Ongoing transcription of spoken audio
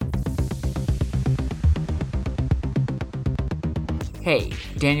Hey,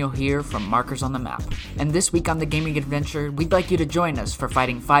 Daniel here from Markers on the Map, and this week on the Gaming Adventure, we'd like you to join us for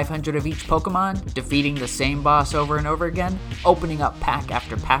fighting 500 of each Pokemon, defeating the same boss over and over again, opening up pack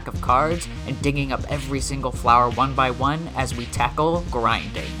after pack of cards, and digging up every single flower one by one as we tackle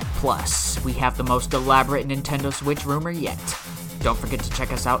grinding. Plus, we have the most elaborate Nintendo Switch rumor yet. Don't forget to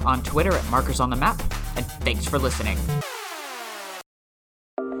check us out on Twitter at Markers on the Map, and thanks for listening.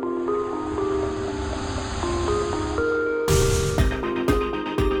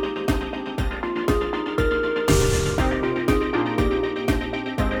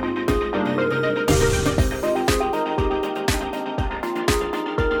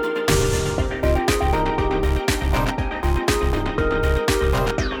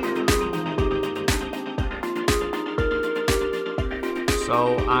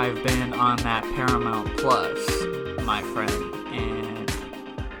 So I've been on that Paramount Plus, my friend, and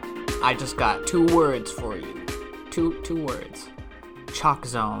I just got 2 words for you. Two words. Chalk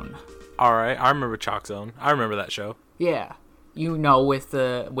Zone. All right, I remember Chalk Zone. I remember that show. Yeah, you know, with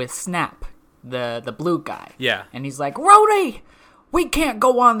Snap, the blue guy. Yeah. And he's like, Rhodey, we can't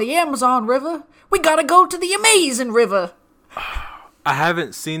go on the Amazon River. We gotta go to the Amazing River. I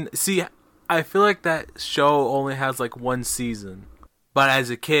haven't seen. See, I feel like that show only has like 1 season. But as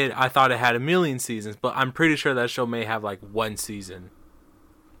a kid, I thought it had 1,000,000 seasons. But I'm pretty sure that show may have like 1 season.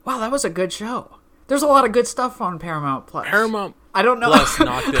 Wow, that was a good show. There's a lot of good stuff on Paramount Plus. I don't know. Plus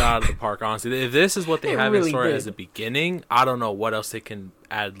knocked it out of the park, honestly. If this is what they have really in store did. as a beginning, I don't know what else they can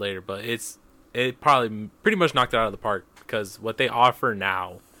add later. But it probably pretty much knocked it out of the park because what they offer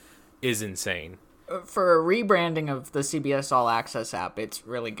now is insane. For a rebranding of the CBS All Access app, it's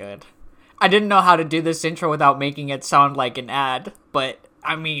really good. I didn't know how to do this intro without making it sound like an ad, but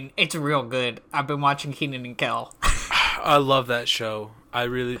I mean, it's real good. I've been watching Kenan and Kel. I love that show.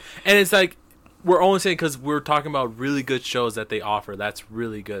 And it's like, we're only saying because we're talking about really good shows that they offer. That's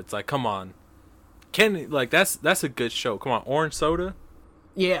really good. It's like, come on. That's a good show. Come on, Orange Soda?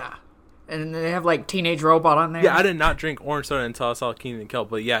 Yeah. And they have like Teenage Robot on there. Yeah, I did not drink Orange Soda until I saw Kenan and Kel.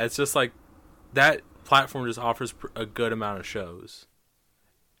 But yeah, it's just like, that platform just offers a good amount of shows.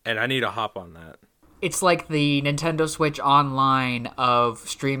 And I need to hop on that. It's like the Nintendo Switch Online of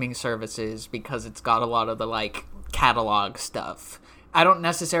streaming services because it's got a lot of the, like, catalog stuff. I don't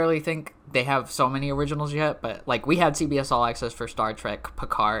necessarily think they have so many originals yet, but, like, we had CBS All Access for Star Trek,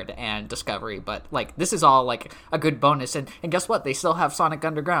 Picard, and Discovery, but, like, this is all, like, a good bonus. And guess what? They still have Sonic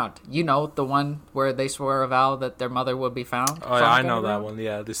Underground. You know, the one where they swore a vow that their mother would be found? Oh, yeah, I know that one.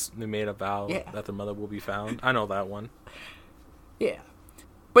 Yeah, they made a vow that their mother will be found. I know that one. Yeah.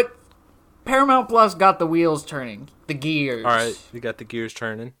 But Paramount Plus got the wheels turning, the gears. All right, we got the gears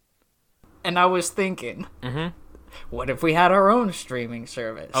turning. And I was thinking, what if we had our own streaming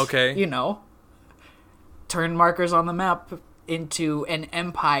service? Okay. You know, turn Markers on the Map into an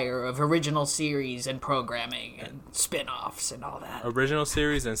empire of original series and programming and spin-offs and all that. Original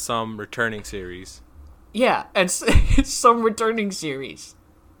series and some returning series. Yeah, and some returning series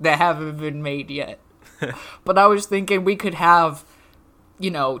that haven't been made yet. But I was thinking we could have, you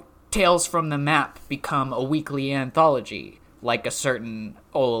know, Tales from the Map become a weekly anthology, like a certain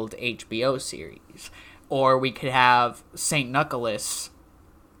old HBO series. Or we could have St. Nicholas,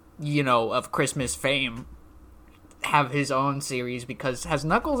 you know, of Christmas fame, have his own series, because has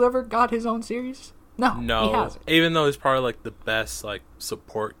Knuckles ever got his own series? No, he hasn't. Even though he's probably like the best like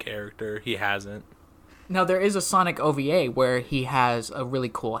support character, he hasn't. Now, there is a Sonic OVA where he has a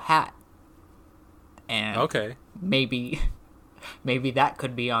really cool hat. And okay, maybe that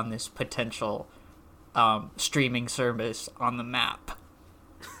could be on this potential streaming service on the map,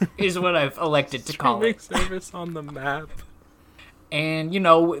 is what I've elected to call it. Streaming service on the map. And, you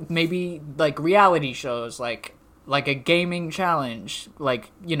know, maybe, like, reality shows, like a gaming challenge,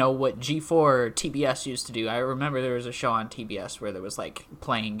 like, you know, what G4 or TBS used to do. I remember there was a show on TBS where there was, like,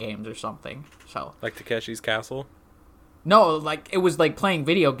 playing games or something, so. Like Takeshi's Castle? No, like, it was like playing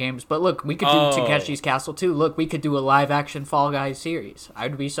video games, but look, we could do Takeshi's Castle too. Look, we could do a live-action Fall Guys series.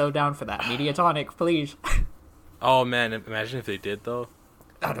 I'd be so down for that. Mediatonic, please. Oh, man, imagine if they did, though.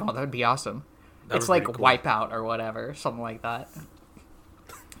 I don't know, that would be awesome. It's like cool. Wipeout or whatever, something like that.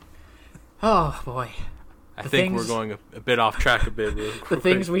 Oh, boy. I think we're going a bit off track a bit. The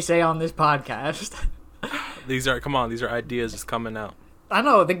things we say on this podcast. These are ideas just coming out. I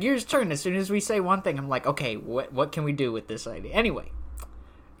know, the gears turn as soon as we say one thing. I'm like, okay, what can we do with this idea? Anyway,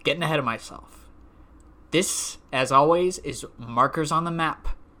 getting ahead of myself. This, as always, is Markers on the Map,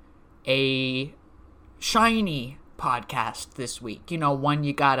 a shiny podcast this week. You know, one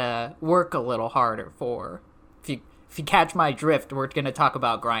you gotta work a little harder for. If you catch my drift, we're gonna talk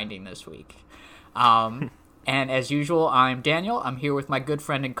about grinding this week. And as usual, I'm Daniel. I'm here with my good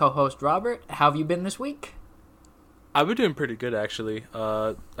friend and co-host Robert. How have you been this week? I've been doing pretty good, actually.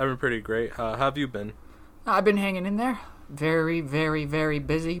 I've been pretty great. How have you been? I've been hanging in there. Very, very, very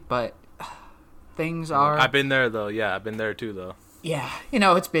busy, but things are... I've been there, though. Yeah, I've been there, too, though. Yeah,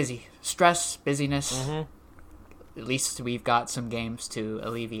 it's busy. Stress, busyness. Mm-hmm. At least we've got some games to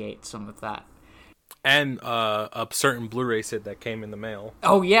alleviate some of that. And a certain Blu-ray set that came in the mail.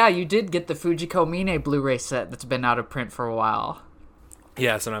 Oh, yeah, you did get the Fujiko Mine Blu-ray set that's been out of print for a while.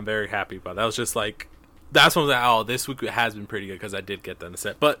 Yes, and I'm very happy about that. I was just like... That's one that, this week has been pretty good because I did get that in the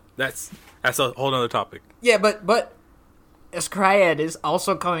set. But that's a whole other topic. Yeah, but Escryed is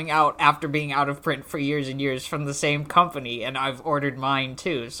also coming out after being out of print for years and years from the same company, and I've ordered mine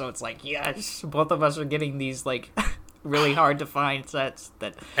too. So it's like, yes, both of us are getting these like really hard to find sets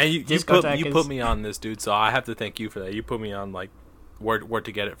that. And you put me on this, dude. So I have to thank you for that. You put me on like where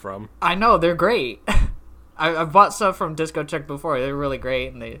to get it from. I know, they're great. I've bought stuff from Discocheck before. They're really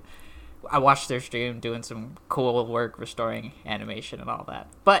great, and I watched their stream doing some cool work restoring animation and all that.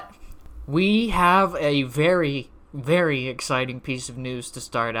 But we have a very, very exciting piece of news to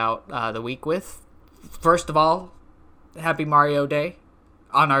start out the week with. First of all, happy Mario Day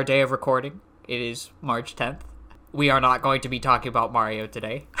on our day of recording. It is March 10th. We are not going to be talking about Mario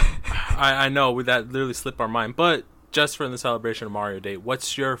today. I know, that literally slipped our mind. But just for the celebration of Mario Day,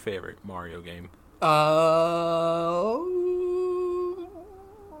 what's your favorite Mario game?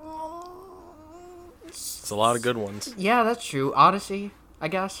 It's a lot of good ones. Yeah, that's true. Odyssey, I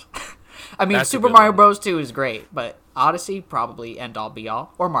guess. I mean, That's Super Mario Bros. 2 is great, but Odyssey probably end all be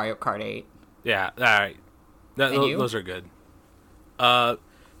all. Or Mario Kart 8. Yeah, all right. Those are good.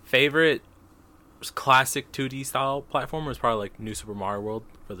 Favorite classic 2D style platformer is probably like New Super Mario World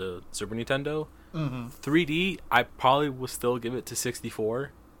for the Super Nintendo. Mm-hmm. 3D, I probably will still give it to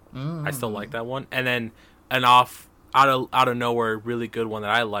 64. Mm-hmm. I still like that one. And then out of nowhere, really good one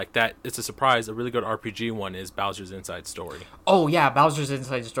that I like. That it's a surprise. A really good RPG one is Bowser's Inside Story. Oh yeah, Bowser's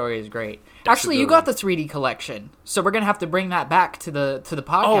Inside Story is great. Actually, you got the 3D collection, so we're gonna have to bring that back to the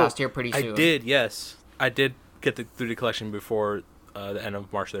podcast here pretty soon. I did, yes, I did get the 3D collection before the end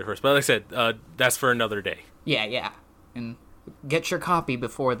of March 31st. But like I said, that's for another day. Yeah, and get your copy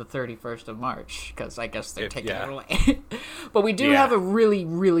before the 31st of March because I guess they're taking it away. But we do have a really,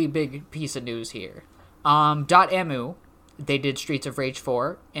 really big piece of news here. Dotemu, they did Streets of Rage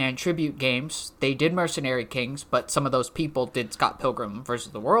 4, and Tribute Games, they did Mercenary Kings, but some of those people did Scott Pilgrim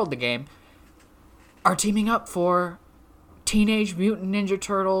vs. the World, the game, are teaming up for Teenage Mutant Ninja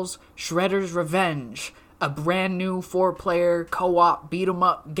Turtles Shredder's Revenge, a brand new 4-player co-op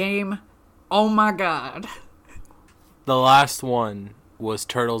beat-em-up game. Oh my god. The last one was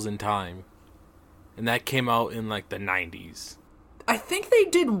Turtles in Time, and that came out in like the 90s. I think they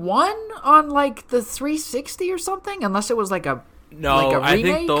did one on like the 360 or something, unless it was like a remake. I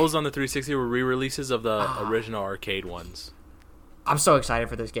think those on the 360 were re-releases of the original arcade ones. I'm so excited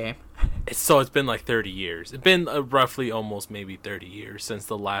for this game. It's been like 30 years. It's been roughly almost maybe 30 years since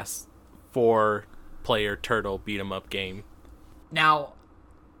the last 4-player turtle beat 'em up game. Now,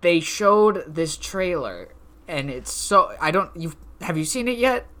 they showed this trailer, and it's so have you seen it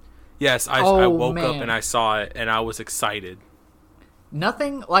yet? Yes, I woke up and I saw it, and I was excited.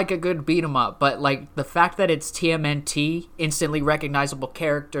 Nothing like a good beat 'em up, but like the fact that it's TMNT, instantly recognizable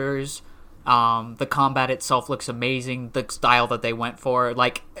characters, the combat itself looks amazing. The style that they went for,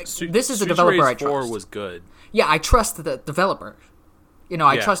 like this is a developer I trust. 4 was good. Yeah, I trust the developer.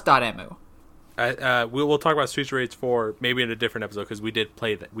 I trust Dotemu. We'll talk about Streets of Rage 4 maybe in a different episode because we did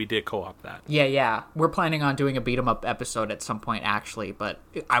play that. We did co-op that. Yeah. We're planning on doing a beat 'em up episode at some point actually, but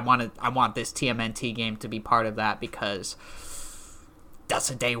I want this TMNT game to be part of that because. That's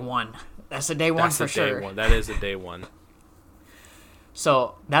a day one. That's a day one for sure. That is a day one.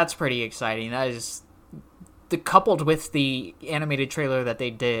 So that's pretty exciting. That is coupled with the animated trailer that they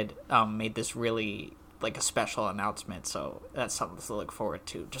did, made this really like a special announcement. So that's something to look forward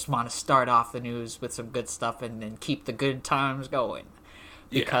to. Just want to start off the news with some good stuff and then keep the good times going.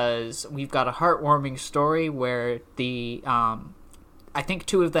 Because we've got a heartwarming story where the I think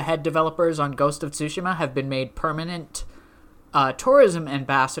 2 of the head developers on Ghost of Tsushima have been made permanent tourism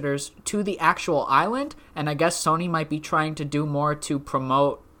ambassadors to the actual island, and I guess Sony might be trying to do more to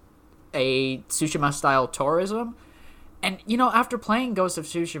promote a Tsushima-style tourism. And, after playing Ghost of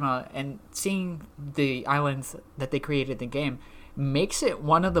Tsushima and seeing the islands that they created in the game, makes it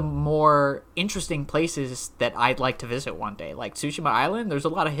one of the more interesting places that I'd like to visit one day. Like Tsushima Island, there's a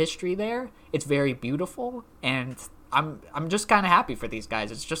lot of history there. It's very beautiful, and I'm just kind of happy for these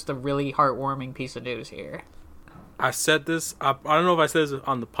guys. It's just a really heartwarming piece of news here. I said this, I don't know if I said this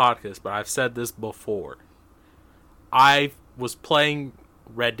on the podcast, but I've said this before. I was playing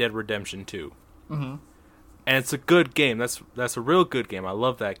Red Dead Redemption 2. Mm-hmm. And it's a good game. That's a real good game. I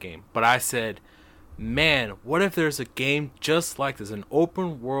love that game. But I said, man, what if there's a game just like this, an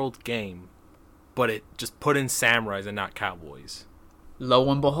open world game, but it just put in samurais and not cowboys? Lo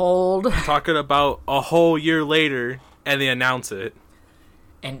and behold. Talking about a whole year later, and they announce it.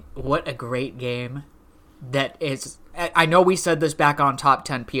 And what a great game that is. I know we said this back on top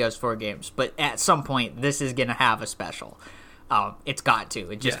 10 PS4 games, but at some point, this is going to have a special. It's got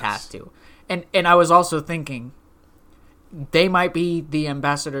to. It just has to. And I was also thinking, they might be the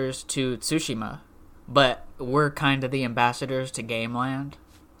ambassadors to Tsushima, but we're kind of the ambassadors to Gameland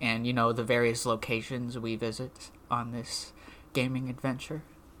and, you know, the various locations we visit on this gaming adventure.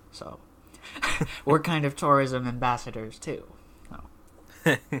 So, we're kind of tourism ambassadors, too.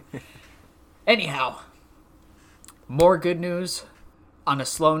 Oh. Anyhow, more good news on a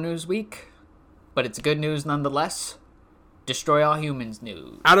slow news week, but it's good news nonetheless. Destroy All Humans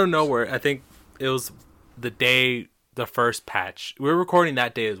news. Out of nowhere, I think it was the first patch. We were recording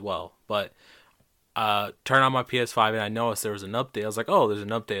that day as well, but turn on my PS5 and I noticed there was an update. I was like, oh, there's an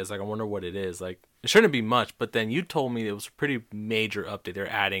update. I was like, I wonder what it is. Like, it shouldn't be much, but then you told me it was a pretty major update. They're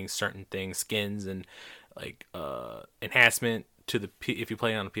adding certain things, skins and like enhancement to if you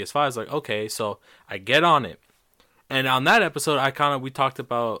play it on the PS5. I was like, okay, so I get on it. And on that episode, we talked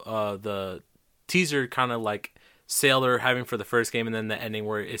about the teaser kind of like Sailor having for the first game, and then the ending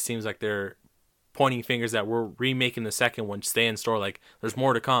where it seems like they're pointing fingers that we're remaking the second one. Stay in store, like there's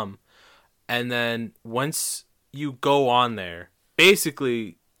more to come. And then once you go on there,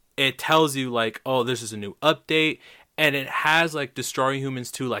 basically it tells you like, oh, this is a new update, and it has like Destroy Humans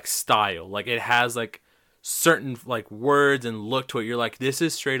 2 like style. Like it has like certain like words and look to it. You're like, this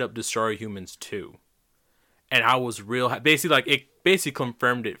is straight up Destroy Humans 2. And I was basically like, it basically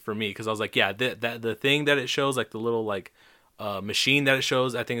confirmed it for me, because I was like, yeah, the thing that it shows, like the little like machine that it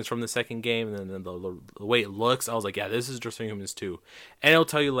shows, I think it's from the second game, and then the way it looks, I was like, yeah, this is Destroy Humans 2. And it'll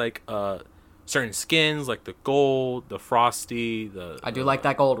tell you like certain skins, like the gold, the frosty, I do like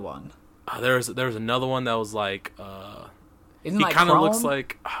that gold one. There was another one that was like Isn't he like kind of chrome? looks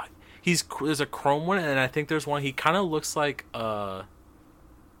like there's a chrome one, and I think there's one he kind of looks like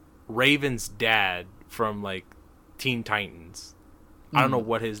Raven's dad from like Teen Titans. I don't know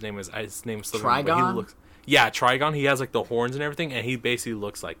what his name is. His name's still Trigon? Trigon. He has like the horns and everything, and he basically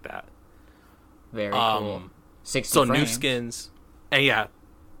looks like that. Very cool. 60 so frames. New skins, and yeah,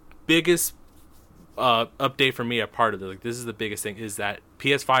 biggest update for me, a part of it, like this is the biggest thing, is that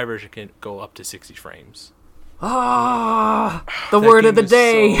PS5 version can go up to 60 frames. The word of the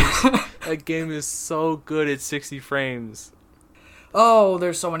day. That game is so good at 60 frames. Oh,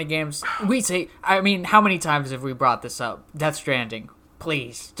 there's so many games. I mean, how many times have we brought this up? Death Stranding.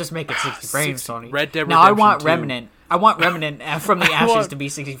 Please, just make it 60 frames, Sony. Red Dead Redemption Now I want 2. Remnant. I want Remnant from the Ashes to be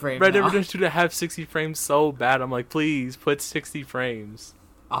 60 frames. Red Dead Redemption 2 to have 60 frames so bad. I'm like, please put 60 frames.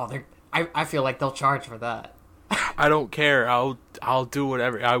 Oh, I feel like they'll charge for that. I don't care. I'll do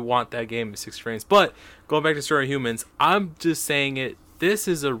whatever. I want that game at 60 frames. But going back to Destroy Humans, I'm just saying it. This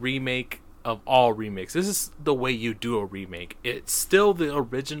is a remake of all remakes. This is the way you do a remake. It's still the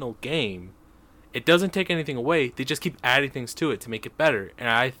original game. It doesn't take anything away. They just keep adding things to it to make it better. And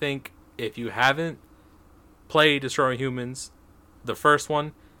I think if you haven't played Destroy Humans, the first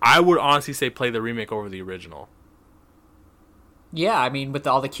one, I would honestly say play the remake over the original. Yeah, I mean, with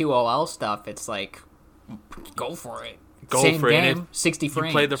all the QOL stuff, it's like, go for it. Go Same for it. game, 60 frames. If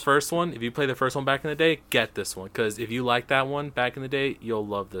you play the first one, back in the day, get this one. Because if you like that one back in the day, you'll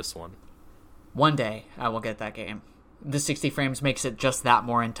love this one. One day, I will get that game. The 60 frames makes it just that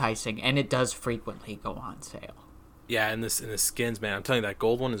more enticing, and it does frequently go on sale. Yeah, and the skins, man, I'm telling you, that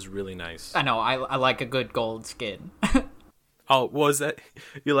gold one is really nice. I know, I like a good gold skin. Oh, what was that?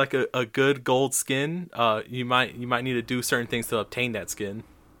 You like a good gold skin? You might need to do certain things to obtain that skin.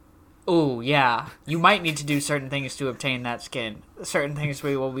 Ooh, yeah. You might need to do certain things to obtain that skin. Certain things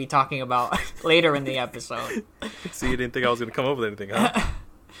we will be talking about later in the episode. So you didn't think I was going to come up with anything,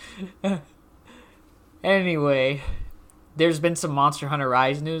 huh? Anyway, there's been some Monster Hunter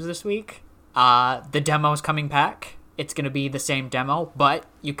Rise news this week. The demo's coming back. It's going to be the same demo, but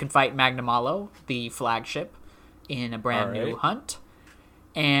you can fight Magna Malo, the flagship, in a brand new hunt.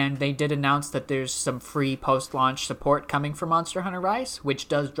 And they did announce that there's some free post-launch support coming for Monster Hunter Rise, which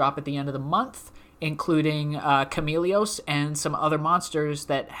does drop at the end of the month, including Chameleos and some other monsters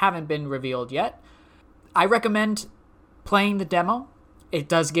that haven't been revealed yet. I recommend playing the demo. It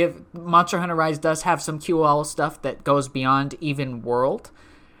does Monster Hunter Rise does have some QOL stuff that goes beyond even world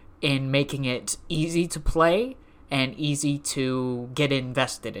in making it easy to play and easy to get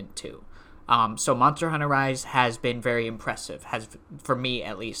invested into. So Monster Hunter Rise has been very impressive. For me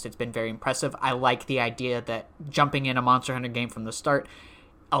at least, it's been very impressive. I like the idea that jumping in a Monster Hunter game from the start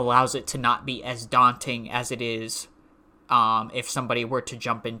allows it to not be as daunting as it is if somebody were to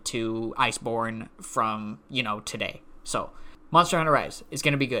jump into Iceborne from, today. So Monster Hunter Rise is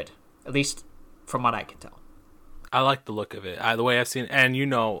going to be good, at least from what I can tell. I like the look of it. The way I've seen it. And,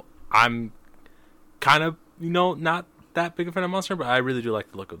 I'm kind of, not that big of a fan of Monster, but I really do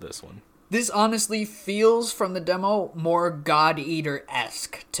like the look of this one. This honestly feels, from the demo, more God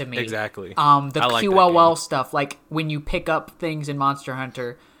Eater-esque to me. Exactly. The like QLL stuff, like when you pick up things in Monster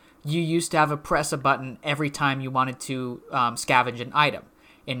Hunter, you used to have to press a button every time you wanted to scavenge an item.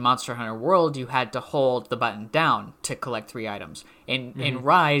 In Monster Hunter World, you had to hold the button down to collect 3 items. In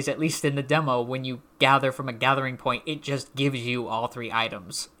Rise, at least in the demo, when you gather from a gathering point, it just gives you all 3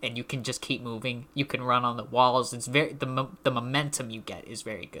 items, and you can just keep moving. You can run on the walls. It's the momentum you get is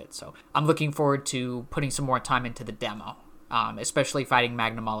very good. So I'm looking forward to putting some more time into the demo, especially fighting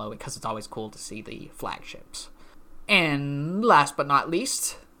Magnamalo, because it's always cool to see the flagships. And last but not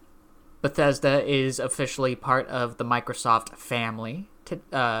least, Bethesda is officially part of the Microsoft family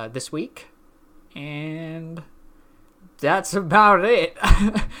this week, and that's about it.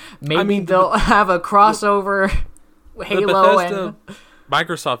 Maybe they'll have a crossover Halo and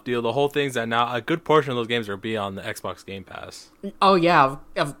Microsoft deal. The whole thing's that now a good portion of those games are be on the Xbox Game Pass. Oh yeah,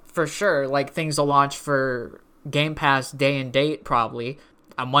 for sure. Like, things will launch for Game Pass day and date probably.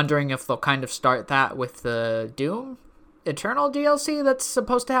 I'm wondering if they'll kind of start that with the Doom Eternal DLC that's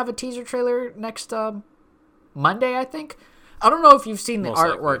supposed to have a teaser trailer next Monday, I think. I don't know if you've seen the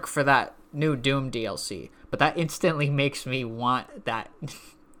artwork for that new Doom DLC, but that instantly makes me want that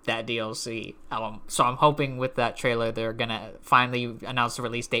DLC. So I'm hoping with that trailer they're gonna finally announce the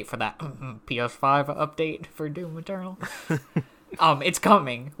release date for that PS5 update for Doom Eternal. It's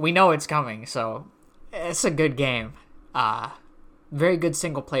coming. We know it's coming, so it's a good game. Very good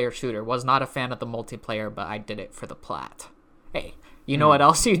single player shooter. Was not a fan of the multiplayer, but I did it for the plat. Hey, you know what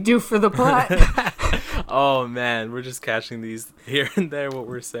else you do for the plat? Oh man, we're just catching these here and there, what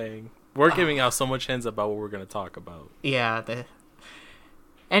we're saying. We're giving out so much hints about what we're going to talk about. Yeah.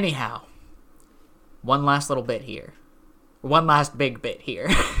 Anyhow, one last little bit here. One last big bit here.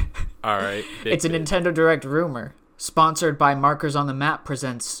 All right. It's a Nintendo Direct rumor. Sponsored by Markers on the Map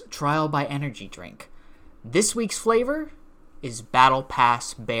presents Trial by Energy Drink. This week's flavor is Battle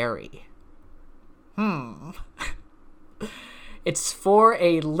Pass Berry. It's for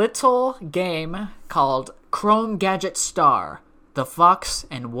a little game called Chrome Gadget Star, The Fox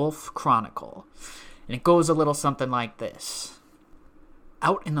and Wolf Chronicle. And it goes a little something like this.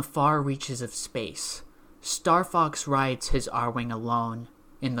 Out in the far reaches of space, Star Fox rides his Arwing alone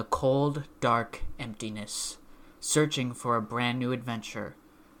in the cold, dark emptiness, searching for a brand new adventure,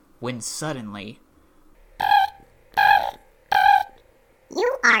 when suddenly...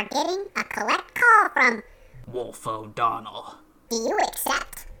 You are getting a collect call from Wolf O'Donnell. Do you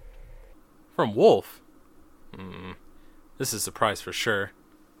accept? From Wolf? This is a surprise for sure.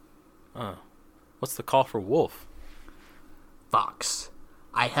 What's the call for Wolf? Fox,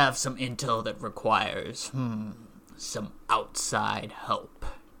 I have some intel that requires, some outside help.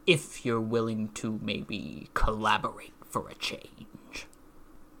 If you're willing to maybe collaborate for a change.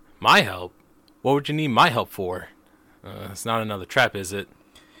 My help? What would you need my help for? It's not another trap, is it?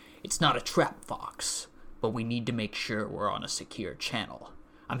 It's not a trap, Fox, but we need to make sure we're on a secure channel.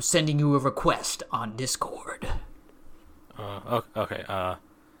 I'm sending you a request on Discord. Okay,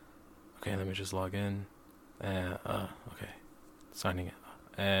 let me just log in. Okay. Signing in.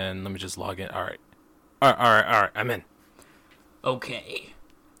 And let me just log in. Alright, I'm in. Okay.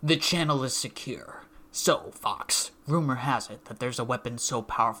 The channel is secure. So, Fox, rumor has it that there's a weapon so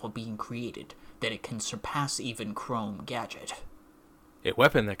powerful being created that it can surpass even Chrome Gadget. A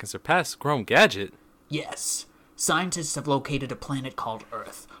weapon that can surpass Chrome Gadget? Yes. Scientists have located a planet called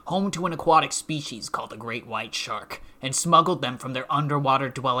Earth, home to an aquatic species called the Great White Shark, and smuggled them from their underwater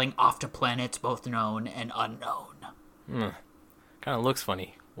dwelling off to planets both known and unknown. Kind of looks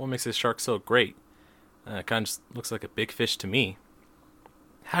funny. What makes this shark so great? Kind of just looks like a big fish to me.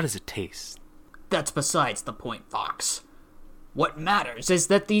 How does it taste? That's besides the point, Fox. What matters is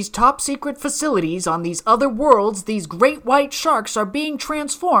that these top-secret facilities on these other worlds, these great white sharks are being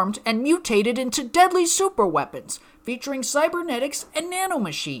transformed and mutated into deadly superweapons, featuring cybernetics and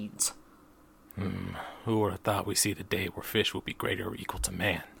nanomachines. Who would have thought we see the day where fish will be greater or equal to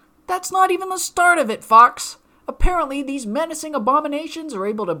man? That's not even the start of it, Fox. Apparently, these menacing abominations are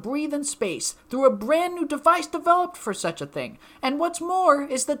able to breathe in space through a brand new device developed for such a thing. And what's more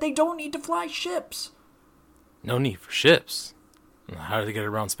is that they don't need to fly ships. No need for ships. How do they get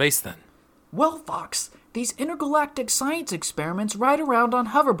around space then? Well, Fox, these intergalactic science experiments ride around on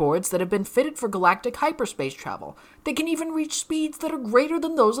hoverboards that have been fitted for galactic hyperspace travel. They can even reach speeds that are greater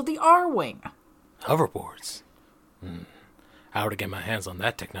than those of the R-Wing. Hoverboards? How to get my hands on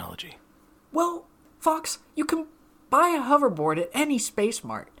that technology? Well, Fox, you can buy a hoverboard at any Space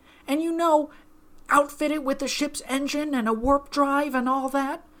Mart, and outfit it with the ship's engine and a warp drive and all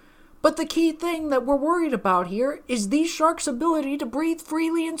that. But the key thing that we're worried about here is these sharks' ability to breathe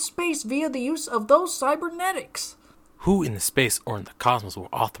freely in space via the use of those cybernetics. Who in the space or in the cosmos will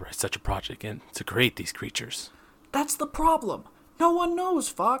authorize such a project and to create these creatures? That's the problem. No one knows,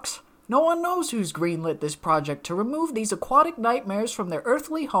 Fox. No one knows who's greenlit this project to remove these aquatic nightmares from their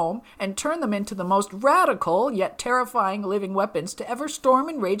earthly home and turn them into the most radical yet terrifying living weapons to ever storm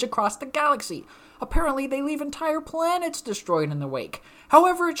and rage across the galaxy. Apparently, they leave entire planets destroyed in their wake.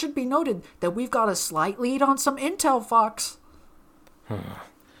 However, it should be noted that we've got a slight lead on some intel, Fox.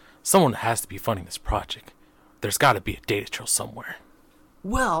 Someone has to be funding this project. There's got to be a data trail somewhere.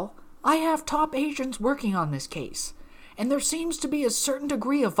 Well, I have top agents working on this case, and there seems to be a certain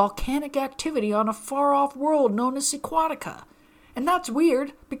degree of volcanic activity on a far-off world known as Sequatica. And that's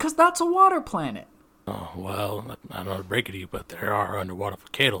weird, because that's a water planet. Oh, well, I don't know to break it to you, but there are underwater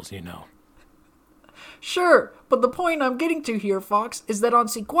volcanoes, Sure, but the point I'm getting to here, Fox, is that on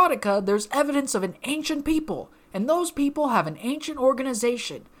Sequatica, there's evidence of an ancient people, and those people have an ancient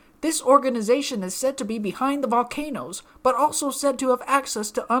organization. This organization is said to be behind the volcanoes, but also said to have access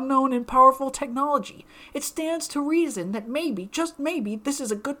to unknown and powerful technology. It stands to reason that maybe, just maybe, this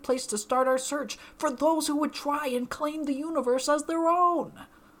is a good place to start our search for those who would try and claim the universe as their own.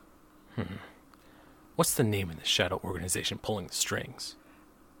 What's the name of the shadow organization pulling the strings?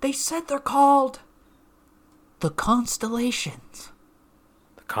 They said they're called the Constellations.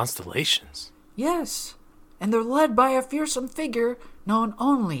 The Constellations? Yes, and they're led by a fearsome figure known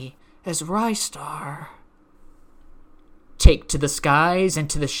only as Rystar. Take to the skies and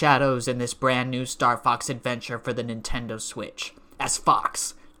to the shadows in this brand new Star Fox adventure for the Nintendo Switch. As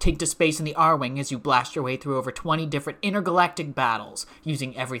Fox, take to space in the R-Wing as you blast your way through over 20 different intergalactic battles,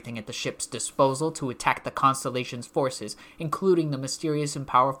 using everything at the ship's disposal to attack the Constellation's forces, including the mysterious and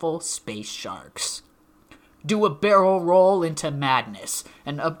powerful Space Sharks. Do a barrel roll into madness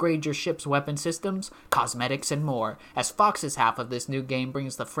and upgrade your ship's weapon systems, cosmetics, and more, as Fox's half of this new game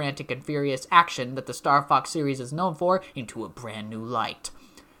brings the frantic and furious action that the Star Fox series is known for into a brand new light.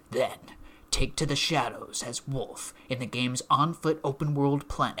 Then, take to the shadows as Wolf in the game's on-foot open-world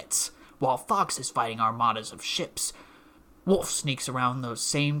planets. While Fox is fighting armadas of ships, Wolf sneaks around those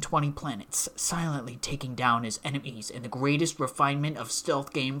same 20 planets, silently taking down his enemies in the greatest refinement of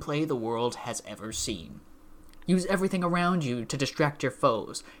stealth gameplay the world has ever seen. Use everything around you to distract your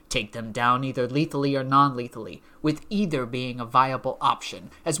foes. Take them down either lethally or non-lethally, with either being a viable option,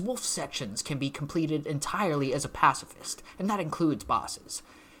 as Wolf's sections can be completed entirely as a pacifist, and that includes bosses.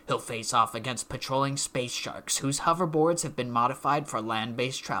 He'll face off against patrolling space sharks, whose hoverboards have been modified for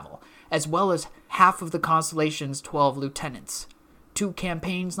land-based travel, as well as half of the Constellation's 12 lieutenants. 2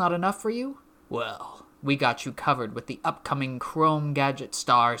 campaigns not enough for you? Well, we got you covered with the upcoming Chrome Gadget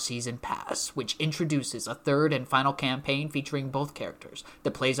Star Season Pass, which introduces a third and final campaign featuring both characters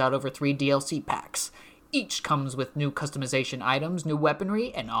that plays out over 3 DLC packs. Each comes with new customization items, new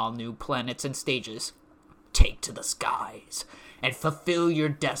weaponry, and all new planets and stages. Take to the skies and fulfill your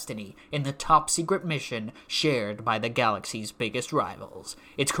destiny in the top-secret mission shared by the galaxy's biggest rivals.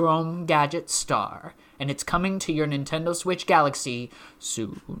 It's Chrome Gadget Star, and it's coming to your Nintendo Switch Galaxy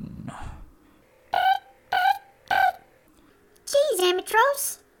soon. Geez,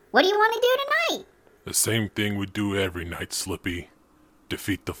 Amatros, what do you want to do tonight? The same thing we do every night, Slippy.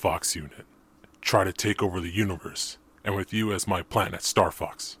 Defeat the Fox unit. Try to take over the universe. And with you as my planet, Star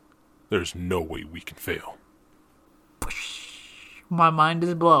Fox, there's no way we can fail. My mind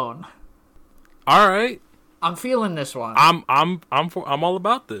is blown. All right, I'm feeling this one. I'm all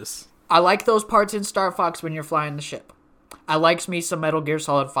about this. I like those parts in Star Fox when you're flying the ship. I likes me some Metal Gear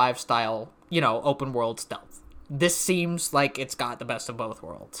Solid 5 style, open world stealth. This seems like it's got the best of both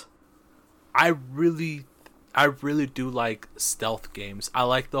worlds. I really do like stealth games. I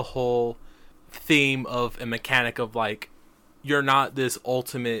like the whole theme of a mechanic of you're not this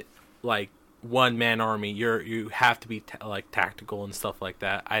ultimate one man army. You have to be tactical and stuff like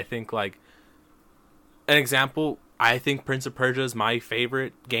that. I think an example. I think Prince of Persia is my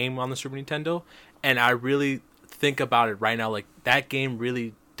favorite game on the Super Nintendo, and I really think about it right now. That game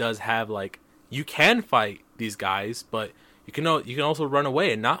really does have you can fight these guys, but you can also run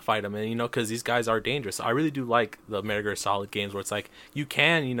away and not fight them, and because these guys are dangerous. I really do like the Metal Gear Solid games where it's you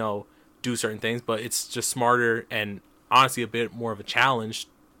can do certain things, but it's just smarter and honestly a bit more of a challenge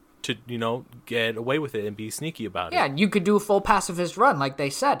to, get away with it and be sneaky about it. Yeah, you could do a full pacifist run, like they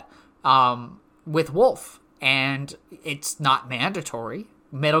said, with Wolf, and it's not mandatory.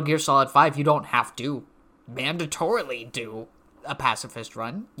 Metal Gear Solid 5, you don't have to mandatorily do a pacifist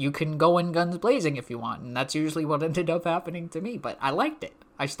run. You can go in guns blazing if you want, and that's usually what ended up happening to me, but I liked it.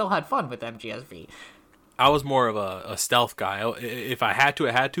 I still had fun with MGSV. I was more of a stealth guy. If I had to,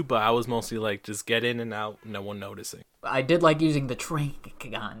 I had to, but I was mostly like, just get in and out, no one noticing. I did like using the train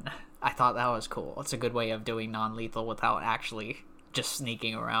gun. I thought that was cool. It's a good way of doing non-lethal without actually just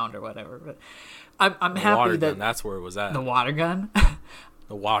sneaking around or whatever. But I'm happy water that gun, that's where it was at. the water gun.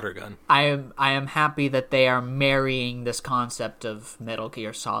 The water gun. I am happy that they are marrying this concept of Metal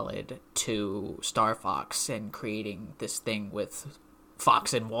Gear Solid to Star Fox and creating this thing with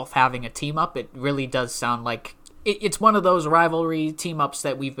Fox and Wolf having a team up. It really does sound like it's one of those rivalry team ups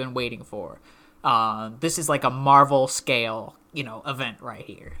that we've been waiting for. This is like a Marvel scale, event right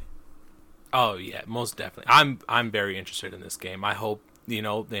here. Oh yeah, most definitely. I'm very interested in this game. I hope they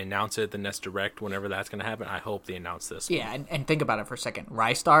announce it at the next Direct whenever that's going to happen. I hope they announce this. Yeah, and think about it for a second.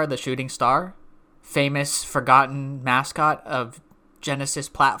 Rystar, the shooting star, famous forgotten mascot of Genesis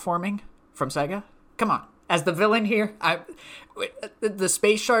platforming from Sega. Come on. As the villain here, the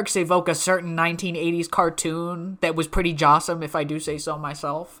Space Sharks evoke a certain 1980s cartoon that was pretty jawsome, if I do say so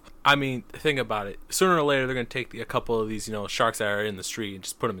myself. I mean, think about it. Sooner or later, they're going to take a couple of these, sharks that are in the street and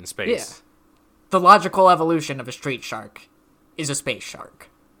just put them in space. Yeah. The logical evolution of a street shark is a space shark.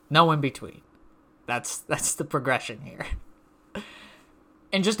 No in between. That's the progression here.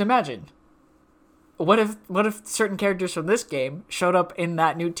 And just imagine, what if certain characters from this game showed up in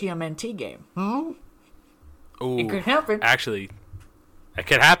that new TMNT game? Ooh, it could happen. Actually, it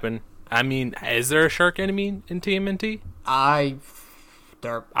could happen. I mean, is there a shark enemy in TMNT?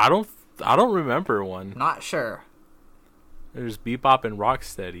 They're I don't remember one. not sure. There's Bebop and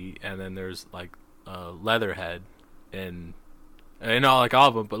Rocksteady, and then there's like Leatherhead, and like all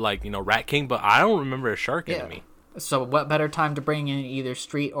of them, but like Rat King. But I don't remember a shark enemy. So what better time to bring in either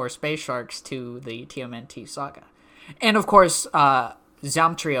street or space sharks to the TMNT saga? And of course,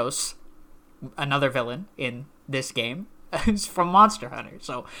 Zamtrios, another villain in this game, is from Monster Hunter.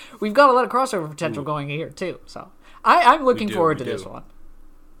 So we've got a lot of crossover potential going here too. So I'm looking forward to this one.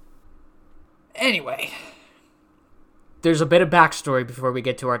 Anyway, there's a bit of backstory before we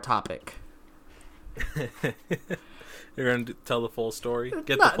get to our topic. You're going to tell the full story?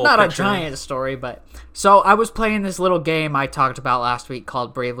 Get not, the full not a picture? giant story, but... So, I was playing this little game I talked about last week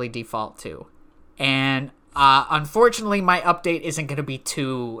called Bravely Default 2. And, unfortunately, my update isn't going to be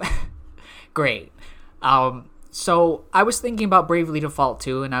too great. So, I was thinking about Bravely Default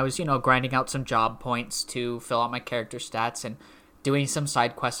 2, and I was, grinding out some job points to fill out my character stats and doing some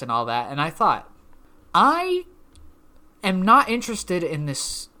side quests and all that. And I thought, I am not interested in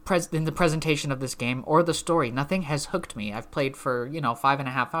in the presentation of this game or the story. Nothing has hooked me. I've played for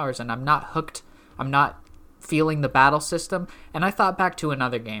 5.5 hours and I'm not hooked. I'm not feeling the battle system. And I thought back to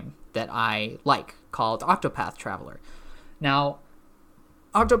another game that I like called Octopath Traveler. Now,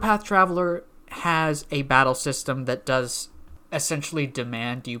 Octopath Traveler has a battle system that does essentially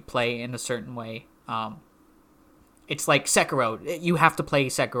demand you play in a certain way. It's like Sekiro. You have to play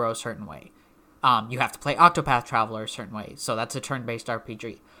Sekiro a certain way. You have to play Octopath Traveler a certain way. So that's a turn-based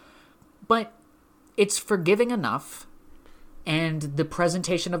RPG. But it's forgiving enough, and the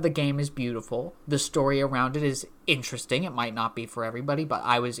presentation of the game is beautiful. The story around it is interesting. It might not be for everybody, but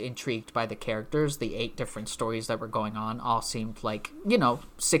I was intrigued by the characters. The 8 different stories that were going on all seemed like,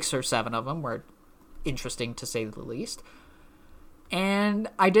 6 or 7 of them were interesting to say the least. And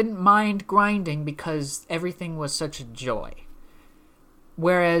I didn't mind grinding because everything was such a joy.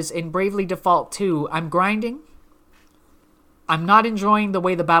 Whereas in Bravely Default 2, I'm grinding. I'm not enjoying the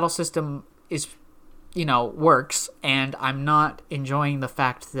way the battle system is, works, and I'm not enjoying the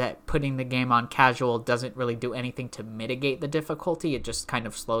fact that putting the game on casual doesn't really do anything to mitigate the difficulty. It just kind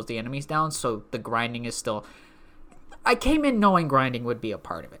of slows the enemies down, so the grinding is still... I came in knowing grinding would be a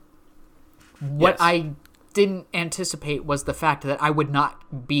part of it. What I didn't anticipate was the fact that I would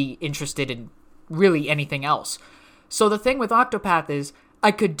not be interested in really anything else. So the thing with Octopath is,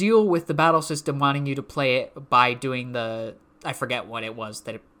 I could deal with the battle system wanting you to play it by doing the... I forget what it was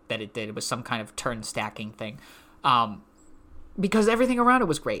that it did. It was some kind of turn stacking thing. Because everything around it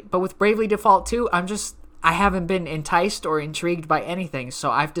was great. But with Bravely Default 2, I haven't been enticed or intrigued by anything.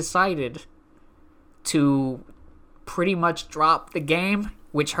 So I've decided to pretty much drop the game,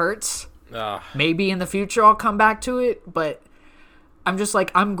 which hurts. Maybe in the future I'll come back to it. But I'm just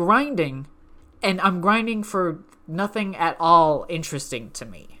like, I'm grinding. And I'm grinding for nothing at all interesting to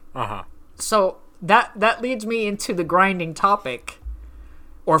me. Uh-huh. So... That leads me into the grinding topic.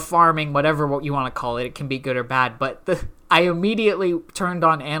 or farming, whatever what you want to call it. It can be good or bad. But I immediately turned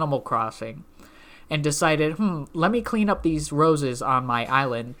on Animal Crossing and decided, let me clean up these roses on my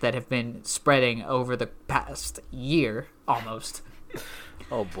island that have been spreading over the past year, almost.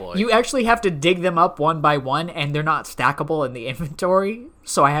 Oh, boy. You actually have to dig them up one by one, and they're not stackable in the inventory.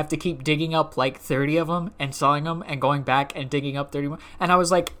 So I have to keep digging up like 30 of them and selling them and going back and digging up 30 more. And I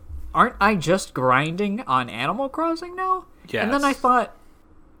was like, aren't I just grinding on Animal Crossing now? Yes. And then I thought,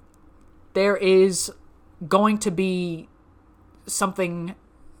 there is going to be something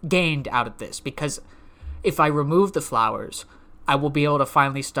gained out of this, because if I remove the flowers, I will be able to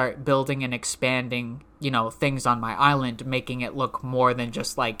finally start building and expanding, things on my island, making it look more than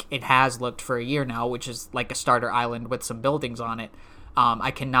just like it has looked for a year now, which is like a starter island with some buildings on it.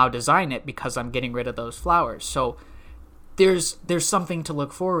 I can now design it because I'm getting rid of those flowers. So there's something to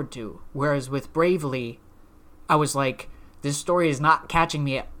look forward to. Whereas with Bravely, I was like, this story is not catching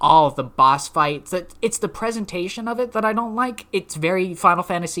me at all. The boss fights, it's the presentation of it that I don't like. It's very Final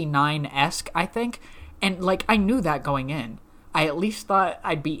Fantasy IX-esque, I think. And, I knew that going in. I at least thought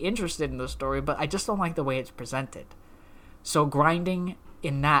I'd be interested in the story, but I just don't like the way it's presented. So grinding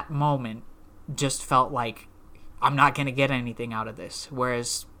in that moment just felt like I'm not going to get anything out of this.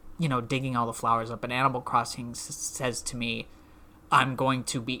 Whereas, digging all the flowers up in Animal Crossing says to me, I'm going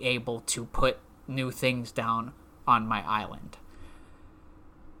to be able to put new things down on my island.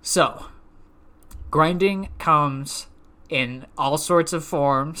 So, grinding comes in all sorts of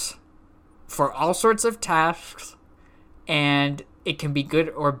forms, for all sorts of tasks, and it can be good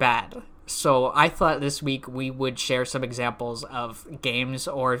or bad. So I thought this week we would share some examples of games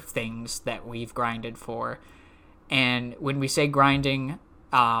or things that we've grinded for. And when we say grinding,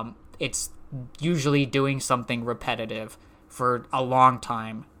 it's usually doing something repetitive for a long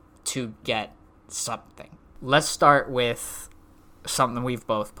time to get something. Let's start with something we've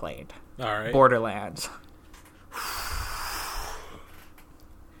both played. All right. Borderlands.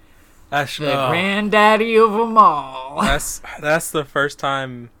 That's the granddaddy of them all. That's the first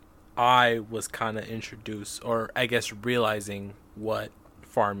time I was kind of introduced, or I guess realizing what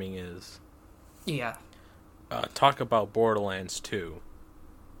farming is. Yeah. Talk about Borderlands 2.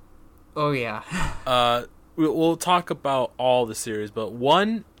 Oh, yeah. We'll talk about all the series, but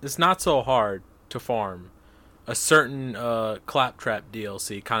one, it's not so hard to farm. A certain Claptrap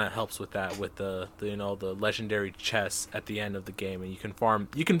DLC kind of helps with that, with the legendary chests at the end of the game, and you can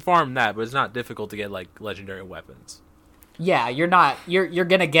farm that, but it's not difficult to get legendary weapons. Yeah, you're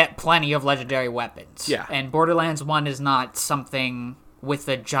gonna get plenty of legendary weapons. Yeah. And Borderlands 1 is not something with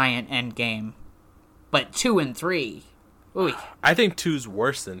a giant end game. But 2 and 3, ooh. I think 2's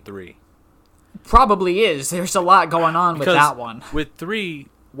worse than 3. Probably is. There's a lot going on with that one. With 3,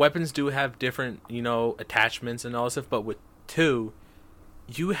 weapons do have different, attachments and all this stuff, but with 2,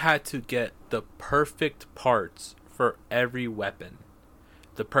 you had to get the perfect parts for every weapon.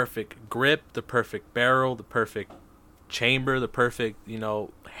 The perfect grip, the perfect barrel, the perfect chamber, the perfect,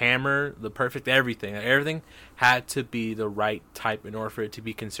 hammer, the perfect everything. Everything had to be the right type in order for it to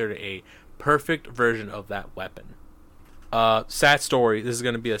be considered a perfect version of that weapon. Sad story. This is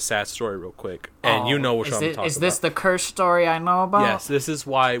going to be a sad story real quick. And you know what I'm talking about. Is this the cursed story I know about? Yes, this is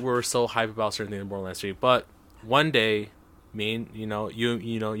why we're so hyped about certain things in Borderlands 3. But one day, me and,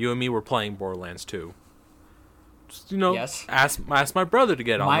 you and me were playing Borderlands 2. Just, yes. Ask my brother to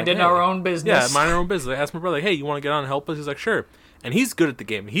get on. Minding our own business. Yeah, minding our own business. I asked my brother, hey, you want to get on and help us? He's like, sure. And he's good at the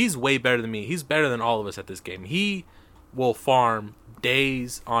game. He's way better than me. He's better than all of us at this game. He will farm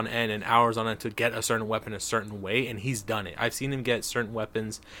days on end and hours on end to get a certain weapon a certain way, and he's done it. I've seen him get certain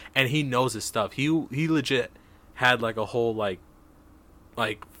weapons, and he knows his stuff. He legit had a whole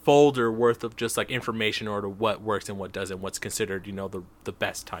folder worth of just information or to what works and what doesn't, what's considered the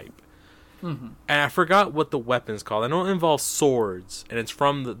best type. Mm-hmm. And I forgot what the weapon's called. I know it involves swords, and it's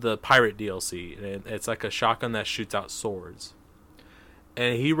from the pirate DLC, and it's like a shotgun that shoots out swords.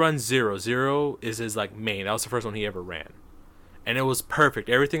 And he runs Zero. Zero is his main. That was the first one he ever ran. And it was perfect.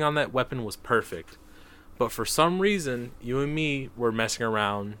 Everything on that weapon was perfect. But for some reason, you and me were messing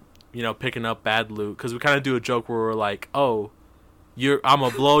around, picking up bad loot. Because we kind of do a joke where we're like, oh, I'm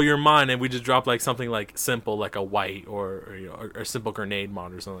going to blow your mind. And we just drop something simple, like a white or a simple grenade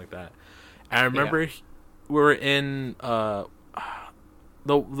mod or something like that. And I remember we were in the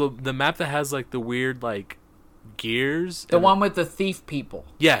map that has the weird gears. The one with the thief people.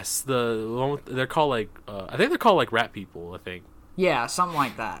 Yes, the one with, they're called I think they're called rat people, I think. Yeah, something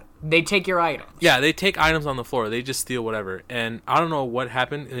like that. They take your items. Yeah, they take items on the floor. They just steal whatever. And I don't know what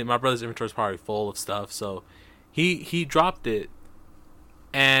happened. My brother's inventory is probably full of stuff, so he dropped it,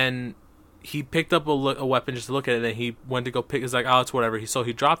 and he picked up a weapon just to look at it, and then he went to go pick. It's like, oh, it's whatever. So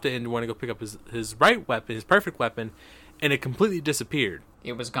he dropped it and went to go pick up his right weapon, his perfect weapon, and it completely disappeared.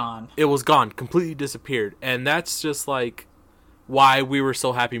 It was gone. It was gone, completely disappeared, and that's just like why we were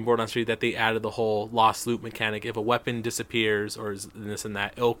so happy in Borderlands 3 that they added the whole lost loot mechanic. If a weapon disappears or is this and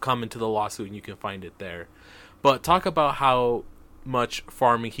that, it'll come into the lost loot and you can find it there. But talk about how much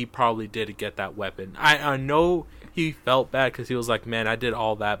farming he probably did to get that weapon. I know he felt bad because he was like, man, I did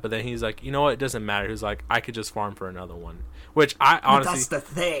all that, but then he's like, you know what, it doesn't matter. He was like, I could just farm for another one, which I honestly, that's the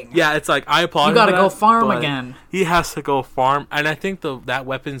thing. yeah, it's like, I applaud you him gotta for go that, farm but again. he has to go farm, and I think that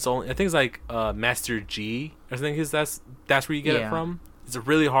weapon's only, I think it's like Master G, I think that's where you get it from. It's a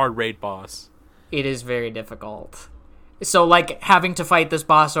really hard raid boss. It is very difficult. So, like, having to fight this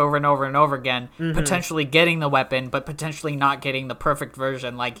boss over and over and over again, potentially getting the weapon, but potentially not getting the perfect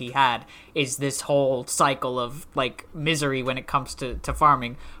version like he had, is this whole cycle of, like, misery when it comes to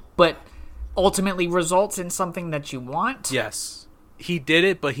farming. But ultimately results in something that you want. Yes. He did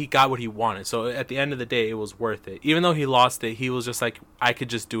it, but he got what he wanted. So, at the end of the day, it was worth it. Even though he lost it, he was just like, I could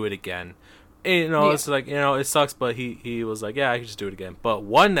just do it again. And, it's like, it sucks, but he was like, yeah, I could just do it again. But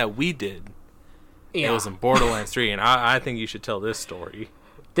one that we did... Yeah. It was in Borderlands 3, and I think you should tell this story.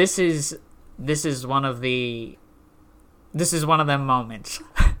 This is one of them moments.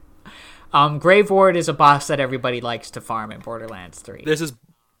 Grave Ward is a boss that everybody likes to farm in Borderlands 3. This is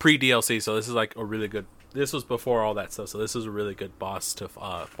pre-DLC, so this is like a really good... This was before all that stuff, so this is a really good boss to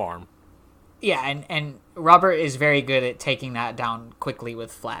farm. Yeah, and Robert is very good at taking that down quickly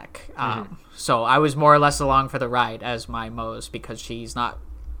with Flak. So I was more or less along for the ride as my Moze, because she's not...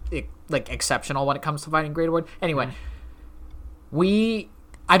 like exceptional when it comes to fighting Grave Ward. Anyway,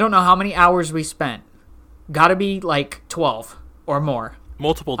 I don't know how many hours we spent. Gotta be like 12 or more.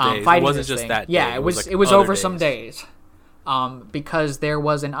 Multiple days. It wasn't just thing. that day. Yeah, it was like over days. some days. Because there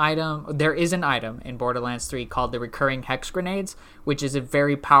is an item in Borderlands 3 called the Recurring Hex Grenades, which is a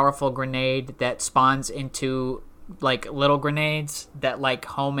very powerful grenade that spawns into like little grenades that like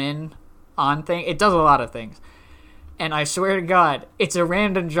home in on thing. It does a lot of things. And I swear to God, it's a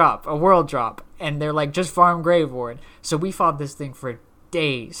random drop, a world drop. And they're like, just farm Grave Ward. So we fought this thing for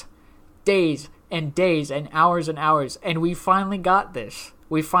days and days and hours. And we finally got this.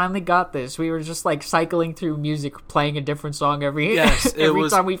 We were just like cycling through music, playing a different song every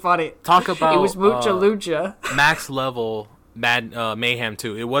time we fought it. Talk about... It was Mucha Lucha. Max level Mayhem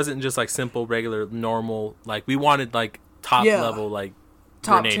too. It wasn't just like simple, regular, normal. Like, we wanted like top level, like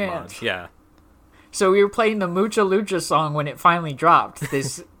top grenade chance. mod. Yeah. So we were playing the Mucha Lucha song when it finally dropped.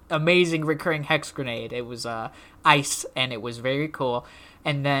 This amazing recurring hex grenade. It was ice, and it was very cool.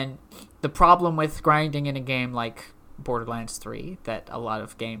 And then the problem with grinding in a game like Borderlands 3 that a lot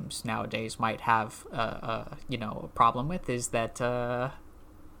of games nowadays might have a problem with is that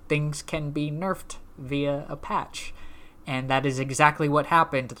things can be nerfed via a patch. And that is exactly what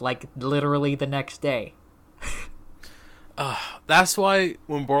happened, like literally the next day. That's why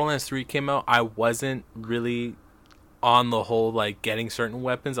when Borderlands 3 came out, I wasn't really on the whole, like, getting certain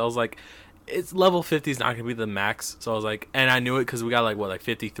weapons. I was like, it's level 50 is not going to be the max. So I was like, and I knew it because we got, like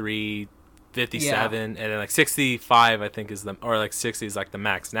 53, 57, and then, like, 65, I think, is or, like, 60 is, like, the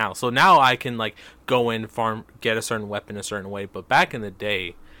max now. So now I can, like, go in, farm, get a certain weapon a certain way. But back in the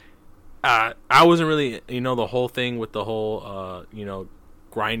day, I wasn't really, the whole thing with the whole,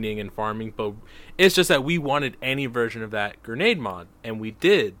 grinding and farming, but it's just that we wanted any version of that grenade mod, and we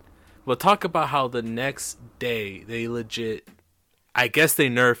did. But talk about how the next day they legit, I guess they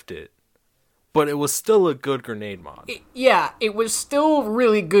nerfed it, but it was still a good grenade mod. It was still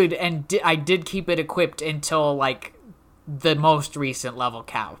really good, and I did keep it equipped until like the most recent level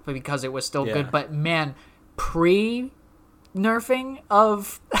cap because it was still good. But man, pre-nerfing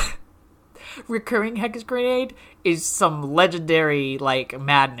of Recurring Hex Grenade is some legendary like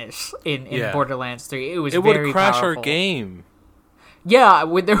madness in Borderlands 3. It was very powerful. It would crash our game. Yeah,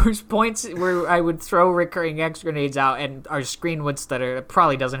 there was points where I would throw Recurring Hex Grenades out and our screen would stutter. It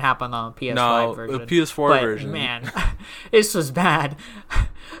probably doesn't happen on the PS5 version. No, the PS4 version. Man, this was bad.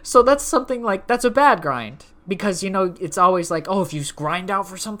 So that's something like, that's a bad grind. Because, it's always like, if you grind out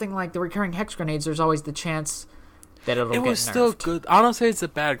for something like the Recurring Hex Grenades, there's always the chance that it'll get nerfed. It was still good. I don't say it's a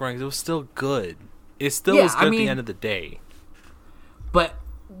bad grind. It was still good. It still was good at the end of the day. But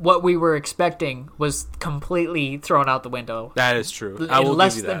what we were expecting was completely thrown out the window. That is true. In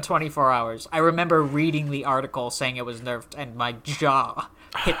less than 24 hours. I remember reading the article saying it was nerfed, and my jaw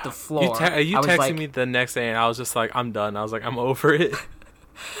hit the floor. You texted me the next day, and I was just like, I'm done. I was like, I'm over it.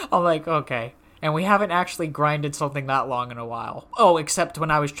 I'm like, okay. And we haven't actually grinded something that long in a while. Oh, except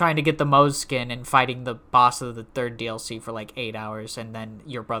when I was trying to get the Moze skin and fighting the boss of the third DLC for like 8 hours, and then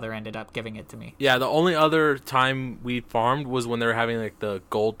your brother ended up giving it to me. Yeah, the only other time we farmed was when they were having like the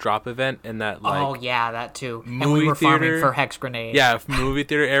gold drop event and that like Oh yeah, that too. And we movie were farming theater- for Hex Grenade. yeah movie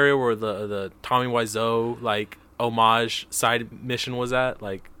theater area where the Tommy Wiseau like homage side mission was at.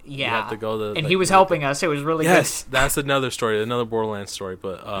 Like you Yeah. have to go to, and like, he was helping us. It was really Yes, good. that's another story, another Borderlands story.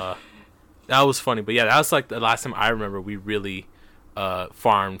 But that was funny. But yeah, that was like the last time I remember we really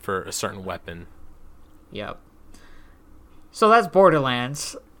farmed for a certain weapon. Yep. So that's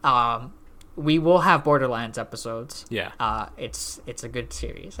Borderlands. We will have Borderlands episodes. Yeah. It's a good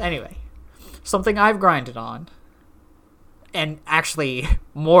series. Anyway, something I've grinded on, and actually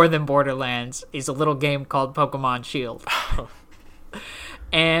more than Borderlands, is a little game called Pokemon Shield.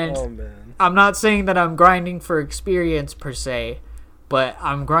 And man. I'm not saying that I'm grinding for experience per se, but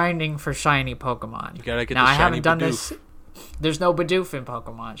I'm grinding for shiny Pokemon. You gotta get now, the I haven't shiny done Bidoof. this. There's no Bidoof in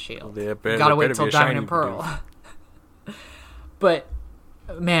Pokemon Shield. There You gotta wait better till be a Diamond shiny and Pearl. Bidoof. But,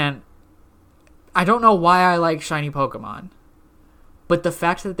 man, I don't know why I like shiny Pokemon, but the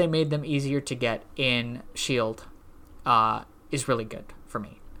fact that they made them easier to get in Shield is really good for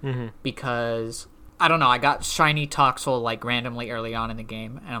me. Mm-hmm. Because, I don't know, I got shiny Toxel like randomly early on in the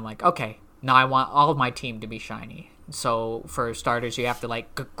game, and I'm like, okay, now I want all of my team to be shiny. So, for starters, you have to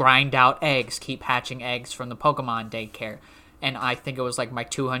like grind out eggs, keep hatching eggs from the Pokemon daycare. And I think it was like my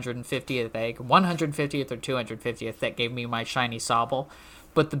 250th egg, 150th or 250th that gave me my shiny Sobble.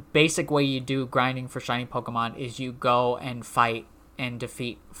 But the basic way you do grinding for shiny Pokemon is you go and fight and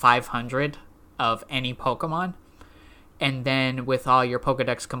defeat 500 of any Pokemon. And then with all your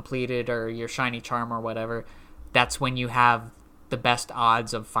Pokedex completed or your shiny charm or whatever, that's when you have the best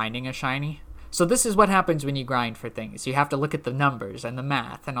odds of finding a shiny. So this is what happens when you grind for things. You have to look at the numbers and the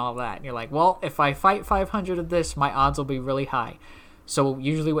math and all that. And you're like, well, if I fight 500 of this, my odds will be really high. So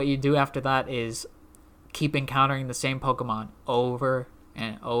usually what you do after that is keep encountering the same Pokemon over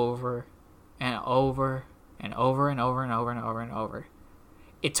and over and over and over and over and over and over and over.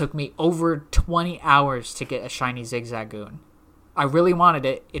 It took me over 20 hours to get a shiny Zigzagoon. I really wanted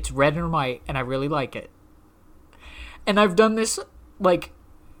it. It's red and white, and I really like it. And I've done this, like,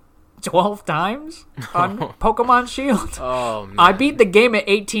 12 times on Pokemon Shield. Oh man. I beat the game at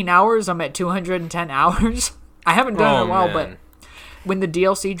 18 hours. I'm at 210 hours. I haven't done it in a while, man. but when the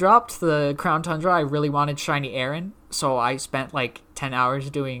DLC dropped, the Crown Tundra, I really wanted shiny Aaron, so I spent like 10 hours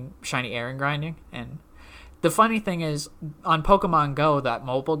doing shiny Aaron grinding. And the funny thing is, on Pokemon Go, that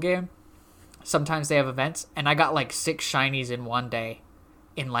mobile game, sometimes they have events, and I got like 6 shinies in one day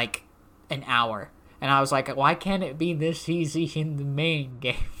in like an hour. And I was like, why can't it be this easy in the main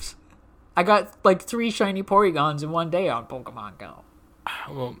games? I got like 3 shiny Porygons in one day on Pokemon Go.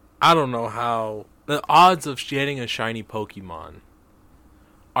 Well, I don't know how the odds of getting a shiny Pokemon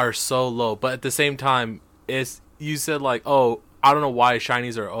are so low, but at the same time, it's you said like, oh, I don't know why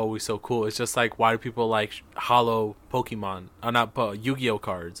shinies are always so cool. It's just like, why do people like hollow Pokemon, not Yu-Gi-Oh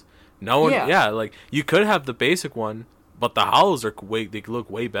cards? No one, yeah, like you could have the basic one, but the hollows are they look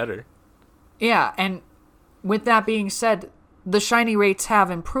way better. Yeah, and with that being said, the shiny rates have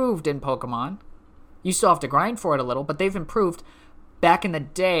improved in Pokemon. You still have to grind for it a little, but they've improved. Back in the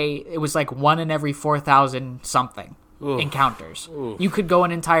day, it was like 1 in every 4,000 something encounters. You could go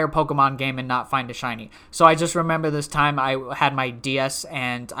an entire Pokemon game and not find a shiny. So I just remember this time I had my DS,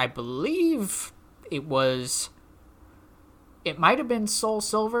 and I believe it might have been Soul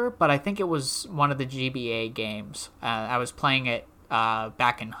Silver, but I think it was one of the GBA games. I was playing it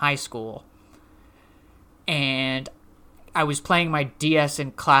back in high school, and I was playing my DS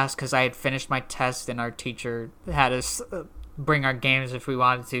in class because I had finished my test, and our teacher had us bring our games if we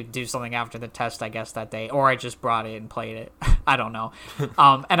wanted to do something after the test, I guess, that day. Or I just brought it and played it. I don't know.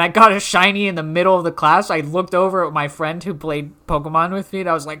 And I got a shiny in the middle of the class. I looked over at my friend who played Pokemon with me, and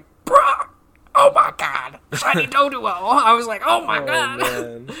I was like, bruh, oh my god, shiny Doduo. I was like, oh my god.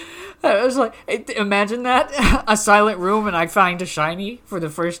 Man. I was like, imagine that, a silent room, and I find a shiny for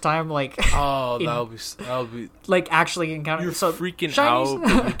the first time, like, Oh, that'll be like actually encounter. you're So freaking shinies- out,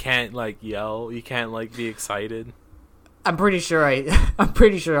 but you can't like yell, you can't like be excited. I'm pretty sure I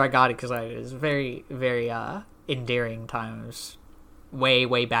got it because it was very, very endearing times,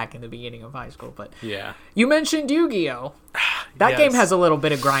 way back in the beginning of high school. But Yeah. you mentioned Yu-Gi-Oh. That game Yes. has a little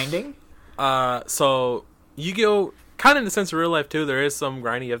bit of grinding. So Yu-Gi-Oh, kind of in the sense of real life too, there is some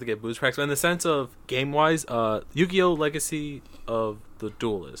grinding. You have to get boost packs. But in the sense of game wise, Yu-Gi-Oh Legacy of the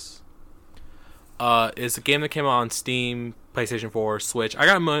Duelists is a game that came out on Steam, PlayStation 4, Switch. I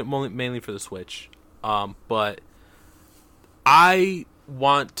got it mainly for the Switch, but I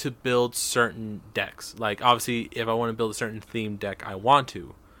want to build certain decks. Like, obviously, if I want to build a certain theme deck, I want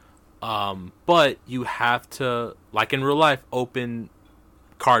to. But you have to, like in real life, open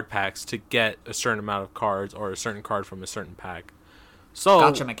card packs to get a certain amount of cards or a certain card from a certain pack. So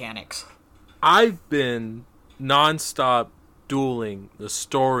Gotcha mechanics. I've been nonstop dueling the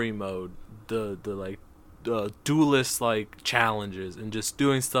story mode, the duelist like challenges, and just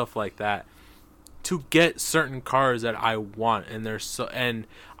doing stuff like that to get certain cards that I want. And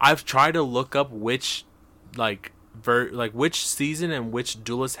I've tried to look up which which season and which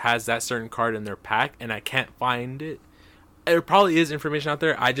duelist has that certain card in their pack, and I can't find it. There probably is information out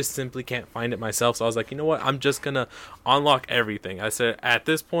there. I just simply can't find it myself. So I was like, you know what? I'm just going to unlock everything. I said, at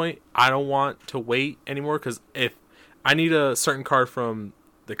this point, I don't want to wait anymore, because if I need a certain card from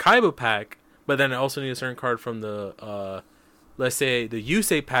the Kaiba pack, but then I also need a certain card from the, let's say, the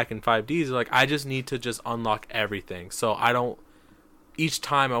Yusei pack in 5Ds, like, I just need to just unlock everything. So I don't, each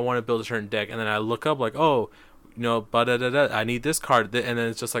time I want to build a certain deck, and then I look up, like, oh, you know, I need this card, and then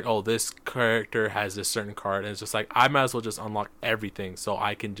it's just like, oh, this character has this certain card, and it's just like, I might as well just unlock everything so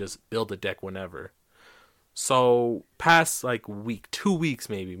I can just build a deck whenever. So past like week, 2 weeks,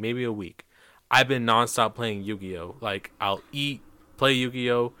 maybe a week, I've been nonstop playing Yu-Gi-Oh. Like, I'll eat, play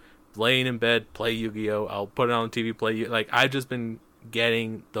Yu-Gi-Oh, laying in bed, play Yu-Gi-Oh, I'll put it on TV, play like, I've just been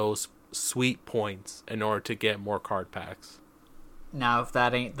getting those sweet points in order to get more card packs. Now, if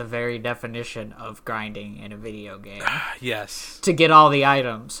that ain't the very definition of grinding in a video game. Yes. To get all the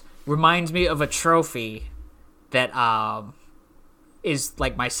items. Reminds me of a trophy that is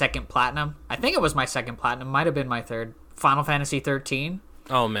like my second platinum. I think it was my second platinum. Might have been my third. Final Fantasy 13.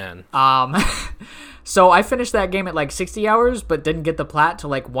 Oh, man. So I finished that game at like 60 hours, but didn't get the plat to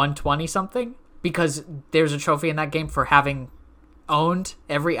like 120 something. Because there's a trophy in that game for having owned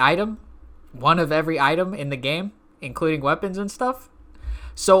every item. One of every item in the game, including weapons and stuff.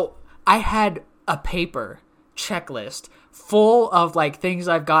 So I had a paper checklist full of like things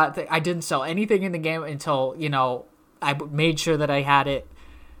I've got. I didn't sell anything in the game until, you know, I made sure that I had it.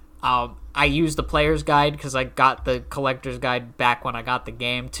 I used the player's guide because I got the collector's guide back when I got the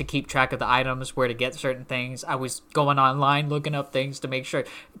game to keep track of the items, where to get certain things. I was going online looking up things to make sure.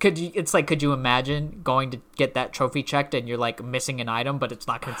 Could you imagine going to get that trophy checked and you're like missing an item, but it's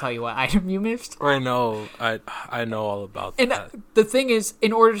not going to tell you what item you missed? I know. I know all about and that. The thing is,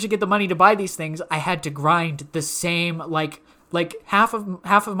 in order to get the money to buy these things, I had to grind the same like half of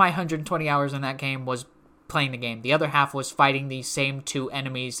my 120 hours in that game was playing the game. The other half was fighting these same two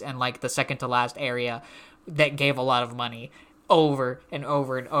enemies in like the second to last area that gave a lot of money over and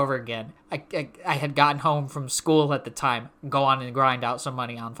over and over again. I had gotten home from school at the time, go on and grind out some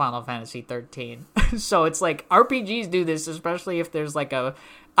money on Final Fantasy 13. So it's like RPGs do this, especially if there's like a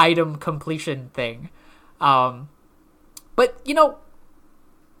item completion thing. But you know,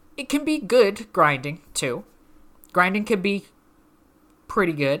 it can be good grinding too. Grinding can be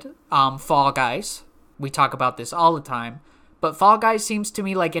pretty good. Fall Guys, we talk about this all the time, but Fall Guys seems to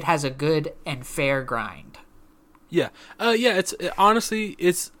me like it has a good and fair grind. Yeah. Honestly,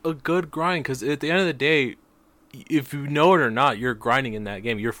 it's a good grind, because at the end of the day, if you know it or not, you're grinding in that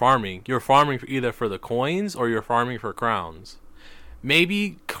game. You're farming. You're farming either for the coins or you're farming for crowns.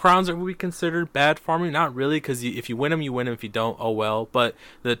 Maybe crowns would be considered bad farming. Not really, because if you win them, you win them. If you don't, oh well. But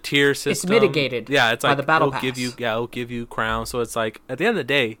the tier system, it's mitigated. Yeah, it's like by the battle pass. It'll give you crowns. So it's like at the end of the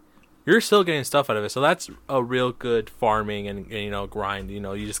day, you're still getting stuff out of it. So that's a real good farming and you know, grind. You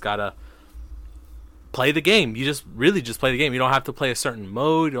know, you just gotta play the game. You just play the game. You don't have to play a certain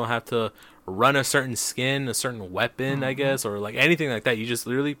mode. You don't have to run a certain skin, a certain weapon, I guess, or like anything like that. You just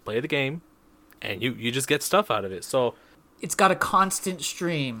literally play the game, and you just get stuff out of it. So it's got a constant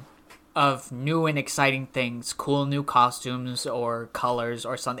stream of new and exciting things, cool new costumes or colors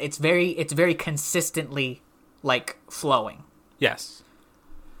or something. It's very consistently like flowing. Yes.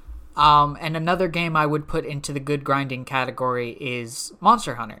 And another game I would put into the good grinding category is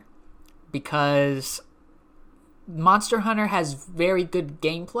Monster Hunter, because Monster Hunter has very good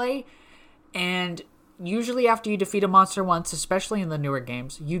gameplay, and usually after you defeat a monster once, especially in the newer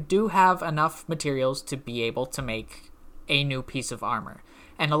games, you do have enough materials to be able to make a new piece of armor.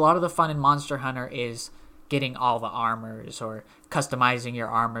 And a lot of the fun in Monster Hunter is getting all the armors or customizing your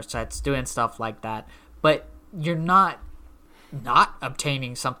armor sets, doing stuff like that. But you're not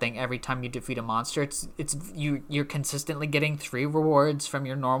obtaining something every time you defeat a monster. You're consistently getting 3 rewards from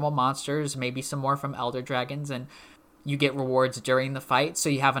your normal monsters, maybe some more from Elder Dragons, and you get rewards during the fight, so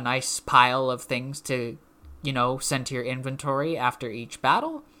you have a nice pile of things to, you know, send to your inventory after each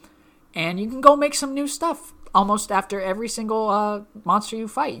battle, and you can go make some new stuff. almost after every single monster you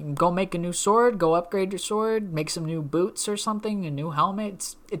fight. You can go make a new sword, go upgrade your sword, make some new boots or something, a new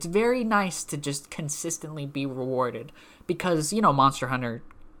helmet. It's very nice to just consistently be rewarded because, Monster Hunter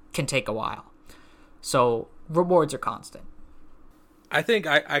can take a while. So rewards are constant. I think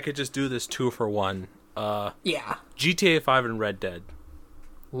I could just do this 2 for 1. Yeah. GTA 5 and Red Dead.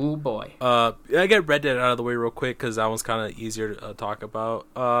 Ooh, boy. I get Red Dead out of the way real quick because that one's kind of easier to talk about.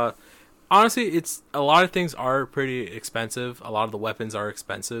 Honestly, it's a lot of things are pretty expensive. A lot of the weapons are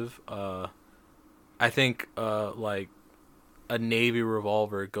expensive. I think like a Navy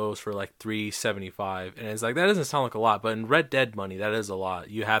revolver goes for like $375, and it's like that doesn't sound like a lot, but in Red Dead money, that is a lot.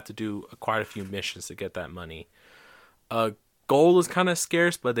 You have to do quite a few missions to get that money. Gold is kind of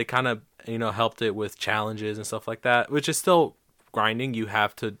scarce, but they kind of helped it with challenges and stuff like that, which is still grinding. You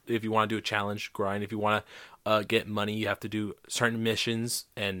have to, if you want to do a challenge, grind. If you want to get money, you have to do certain missions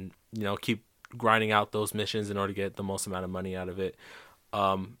and keep grinding out those missions in order to get the most amount of money out of it.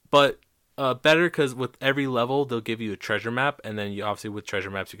 But better because with every level they'll give you a treasure map, and then you obviously with treasure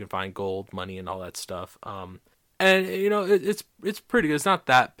maps you can find gold, money, and all that stuff. And it's pretty good. It's not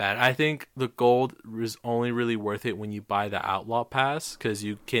that bad. I think the gold is only really worth it when you buy the Outlaw Pass, because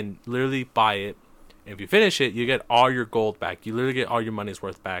you can literally buy it. And if you finish it, you get all your gold back. You literally get all your money's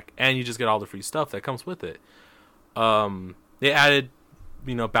worth back, and you just get all the free stuff that comes with it. They added,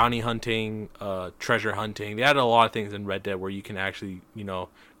 bounty hunting, treasure hunting. They added a lot of things in Red Dead where you can actually,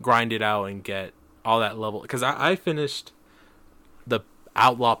 grind it out and get all that level. Because I finished the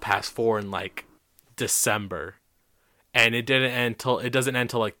Outlaw Pass 4 in like December, and it doesn't end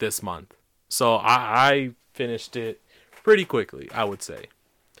until like this month. So I finished it pretty quickly, I would say.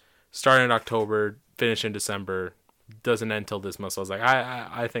 Started in October, finished in December, doesn't end until this month. So I was like,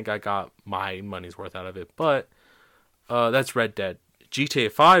 I think I got my money's worth out of it. But that's Red Dead. GTA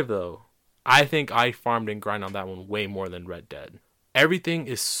 5 though, I think I farmed and grind on that one way more than Red Dead. Everything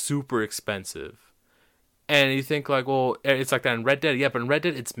is super expensive. And you think like, well, it's like that in Red Dead. Yeah, but in Red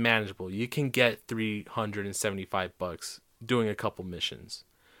Dead it's manageable. You can get $375 doing a couple missions.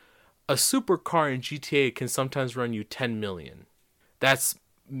 A supercar in GTA can sometimes run you 10 million. That's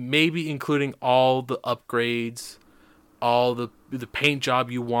maybe including all the upgrades, all the paint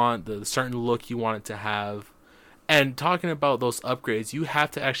job you want, the certain look you want it to have. And talking about those upgrades, you have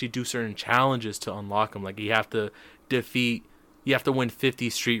to actually do certain challenges to unlock them. Like you have to win 50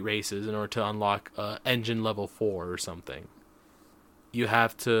 street races in order to unlock engine level 4 or something. You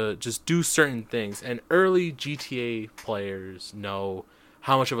have to just do certain things. And early GTA players know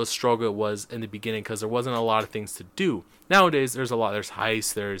how much of a struggle it was in the beginning because there wasn't a lot of things to do. Nowadays, there's a lot. There's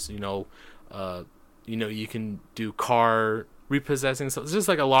heists. There's you can do car repossessing. So it's just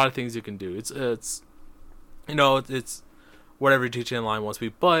like a lot of things you can do. It's whatever GTA Online wants to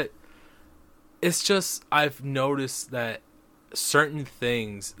be, but it's just I've noticed that certain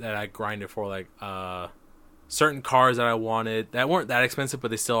things that I grinded for, like certain cars that I wanted that weren't that expensive,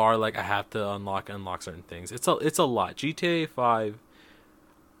 but they still are. Like I have to unlock certain things. It's a lot. GTA 5.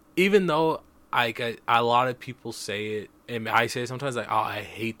 Even though a lot of people say it, and I say it sometimes like, oh, I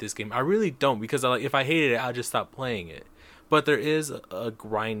hate this game. I really don't, because if I hated it, I'll just stop playing it. But there is a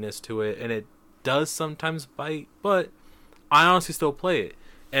grindness to it, and it does sometimes bite, but I honestly still play it.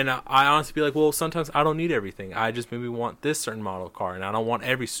 And I honestly be like, well, sometimes I don't need everything. I just maybe want this certain model car, and I don't want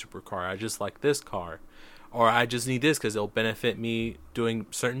every supercar. I just like this car. Or I just need this because it'll benefit me doing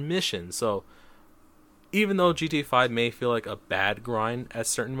certain missions. So even though GTA 5 may feel like a bad grind at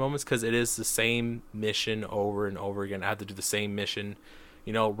certain moments, because it is the same mission over and over again. I have to do the same mission,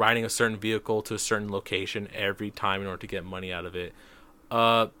 riding a certain vehicle to a certain location every time in order to get money out of it.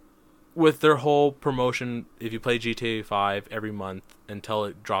 With their whole promotion, if you play GTA 5 every month until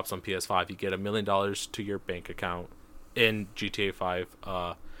it drops on PS5, you get $1 million to your bank account in GTA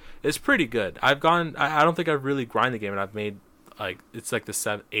 5. It's pretty good. I don't think I've really grinded the game, and I've made it's like the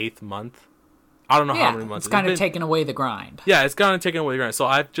 8th month. I don't know how many months. It's kind of taken away the grind. Yeah, it's kind of taken away the grind. So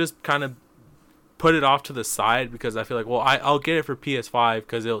I've just kind of put it off to the side because I feel like, well, I'll get it for PS5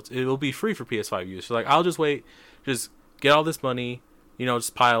 because it'll be free for PS5 use. So like I'll just wait, just get all this money,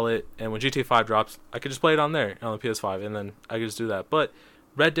 just pile it, and when GTA 5 drops, I could just play it on there on the PS5, and then I could just do that. But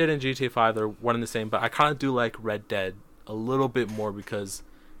Red Dead and GTA 5, they're one and the same. But I kind of do like Red Dead a little bit more because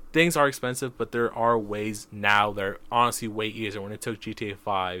things are expensive, but there are ways now that are honestly way easier. When it took GTA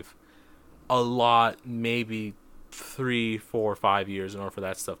 5 a lot, maybe 3, 4, 5 years in order for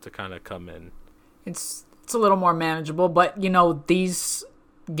that stuff to kind of come in. It's a little more manageable, but these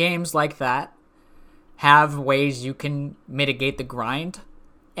games like that have ways you can mitigate the grind,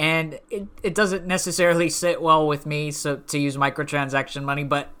 and it doesn't necessarily sit well with me, so to use microtransaction money,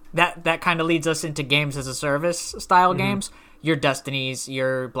 but that kind of leads us into games as a service style games. Your Destinies,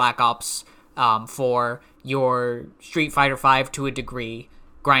 your Black Ops 4, your Street Fighter 5 to a degree,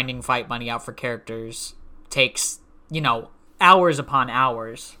 grinding fight money out for characters takes, hours upon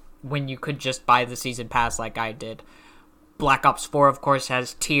hours when you could just buy the season pass like I did. Black Ops 4, of course,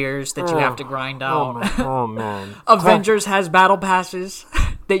 has tiers that you have to grind out. Oh man. Avengers has battle passes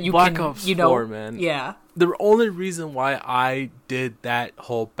that you Black can, Ops 4, man. Yeah. The only reason why I did that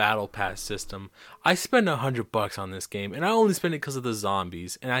whole battle pass system, I spent $100 on this game, and I only spent it because of the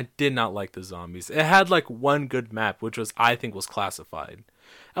zombies, and I did not like the zombies. It had like one good map, which I think was Classified.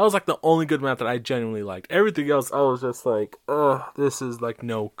 That was like the only good map that I genuinely liked. Everything else, I was just like, ugh, this is like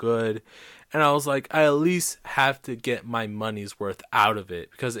no good. And I was like, I at least have to get my money's worth out of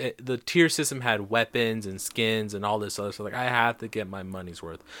it, because the tier system had weapons and skins and all this other stuff. Like, I have to get my money's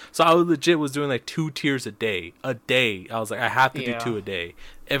worth. So I legit was doing like 2 tiers a day. I was like, I have to do 2 a day.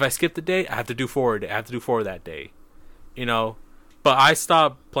 If I skip the day, I have to do 4 a day. I have to do 4 that day. But I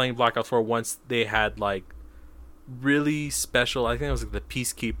stopped playing Black Ops 4 once they had like really special. I think it was like the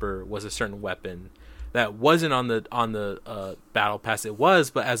Peacekeeper was a certain weapon that wasn't on the battle pass. It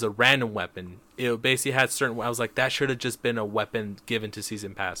was, but as a random weapon. It basically had certain. I was like, that should have just been a weapon given to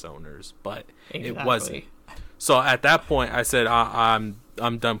season pass owners, but it wasn't. So at that point, I said, I'm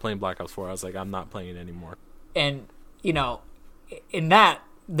done playing Black Ops 4. I was like, I'm not playing it anymore. And in that,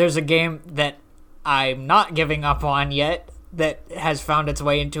 there's a game that I'm not giving up on yet that has found its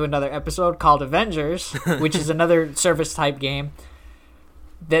way into another episode called Avengers, which is another service type game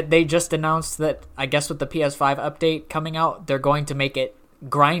that they just announced that, I guess with the PS5 update coming out, they're going to make it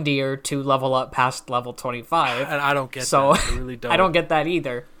grindier to level up past level 25. And I don't get that. I really don't. I don't get that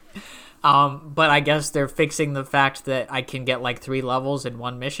either. But I guess they're fixing the fact that I can get like 3 levels in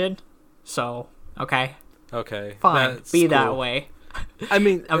one mission. So, okay. Okay. Fine. That's Be cool. that way. I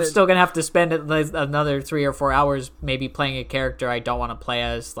mean, I'm still going to have to spend another 3 or 4 hours maybe playing a character I don't want to play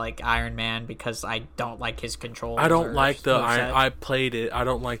as, like Iron Man, because I don't like his controls. I don't like the Iron. I played it. I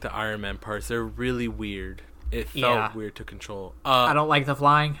don't like the Iron Man parts. They're really weird. It felt weird to control. I don't like the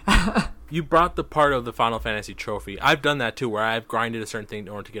flying. You brought the part of the Final Fantasy trophy. I've done that too, where I've grinded a certain thing in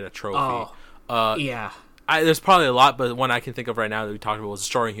order to get a trophy. Yeah. There's probably a lot, but one I can think of right now that we talked about was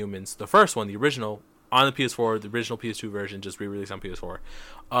Destroying Humans. The first one, the original, on the PS4, the original PS2 version, just re-released on PS4.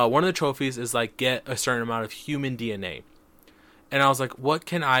 One of the trophies is like, get a certain amount of human DNA. And I was like, what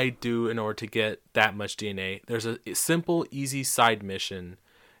can I do in order to get that much DNA? There's a simple, easy side mission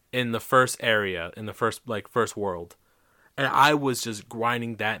in the first area, in the first world. And I was just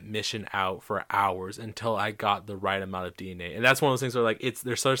grinding that mission out for hours until I got the right amount of DNA. And that's one of those things where like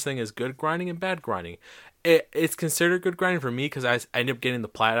there's such thing as good grinding and bad grinding. It's considered good grinding for me because I ended up getting the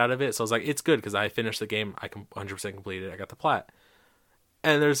plat out of it. So I was like, it's good because I finished the game. I 100% completed it. I got the plat.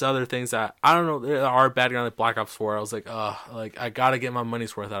 And there's other things that, I don't know, there are bad grinding like Black Ops 4. I was like, I got to get my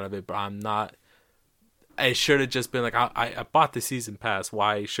money's worth out of it, but I'm not. I should have just been like, I bought the season pass.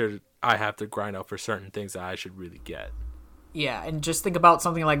 Why should I have to grind out for certain things that I should really get? Yeah, and just think about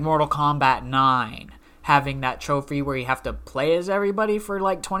something like Mortal Kombat 9, having that trophy where you have to play as everybody for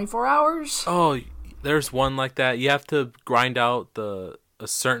like 24 hours. Oh, there's one like that. You have to grind out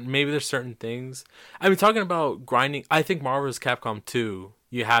maybe there's certain things. I mean, talking about grinding, I think Marvel vs. Capcom 2,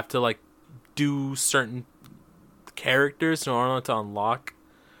 you have to like do certain characters in order to unlock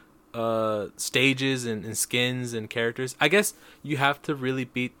stages and skins and characters. I guess you have to really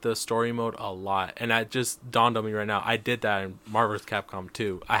beat the story mode a lot, and that just dawned on me right now. I did that in Marvel vs. Capcom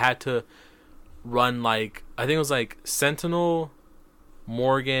 2. I had to run like, I think it was like Sentinel,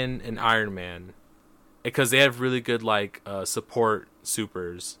 Morgan, and Iron Man, because they have really good like support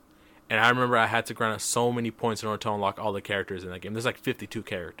supers. And I remember I had to grind out so many points in order to unlock all the characters in that game. There's like 52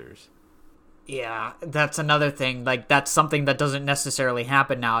 characters. Yeah, that's another thing. Like, that's something that doesn't necessarily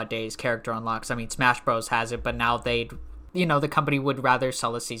happen nowadays, character unlocks. I mean, Smash Bros. Has it, but now the company would rather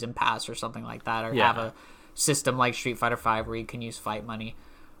sell a season pass or something like that, or have a system like Street Fighter V where you can use fight money.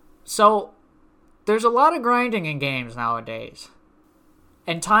 So, there's a lot of grinding in games nowadays.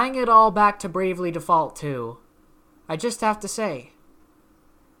 And tying it all back to Bravely Default 2, I just have to say,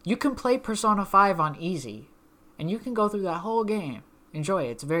 you can play Persona 5 on easy, and you can go through that whole game. Enjoy it.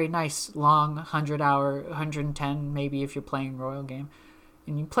 It's a very nice, long, 100-hour, 110 maybe if you're playing Royal game.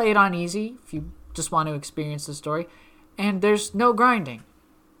 And you play it on easy if you just want to experience the story. And there's no grinding.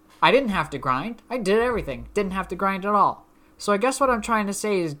 I didn't have to grind. I did everything. Didn't have to grind at all. So I guess what I'm trying to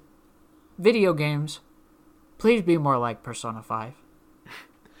say is, video games, please be more like Persona 5.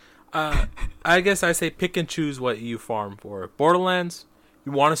 I guess I say pick and choose what you farm for. Borderlands,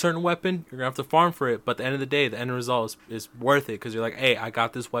 You want a certain weapon, you're gonna have to farm for it. But at the end of the day, the end result is worth it because you're like, hey, I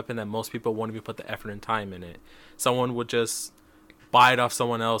got this weapon that most people won't even put the effort and time in it. Someone would just buy it off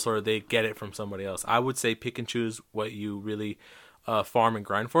someone else, or they get it from somebody else. I would say pick and choose what you really farm and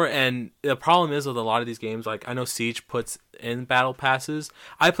grind for. And the problem is with a lot of these games, like I know Siege puts in battle passes.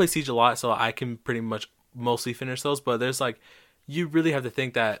 I play Siege a lot, so I can pretty much mostly finish those. But there's like, you really have to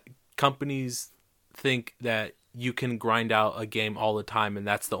think that companies think that you can grind out a game all the time and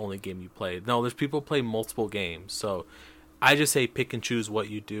that's the only game you play. No, there's people play multiple games. So I just say pick and choose what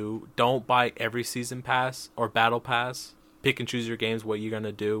you do. Don't buy every season pass or battle pass. Pick and choose your games, what you're going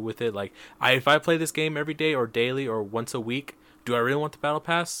to do with it. Like, if I play this game every day or daily or once a week, do I really want the battle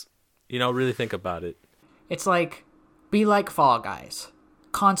pass? Really think about it. It's like, be like Fall Guys.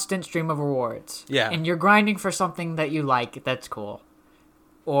 Constant stream of rewards. Yeah. And you're grinding for something that you like, that's cool.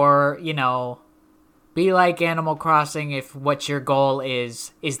 Or, be like Animal Crossing if what your goal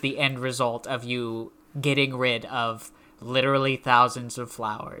is the end result of you getting rid of literally thousands of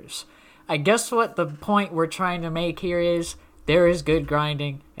flowers. I guess what the point we're trying to make here is there is good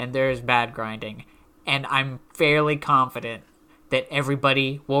grinding and there is bad grinding. And I'm fairly confident that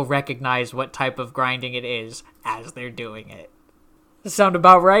everybody will recognize what type of grinding it is as they're doing it. Does that sound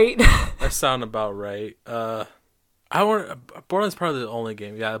about right? That sound about right. Borderlands probably the only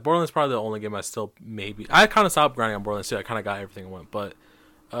game. Yeah, Borderlands probably the only game I still maybe. I kind of stopped grinding on Borderlands too. I kind of got everything I want, but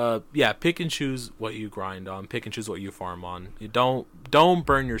yeah, pick and choose what you grind on. Pick and choose what you farm on. You don't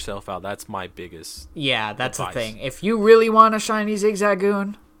burn yourself out. That's my biggest. Yeah, that's advice. the thing. If you really want a shiny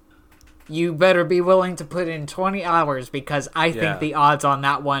Zigzagoon, you better be willing to put in 20 hours because I think the odds on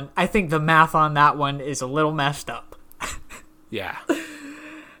that one, I think the math on that one is a little messed up. Yeah.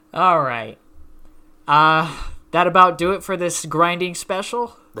 All right. That about do it for this grinding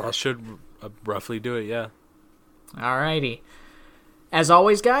special? That should roughly do it, yeah. Alrighty. As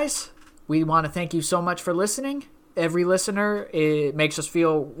always, guys, we want to thank you so much for listening. Every listener, it makes us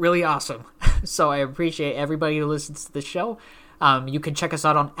feel really awesome. So I appreciate everybody who listens to the show. You can check us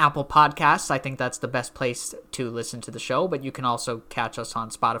out on Apple Podcasts. I think that's the best place to listen to the show. But you can also catch us on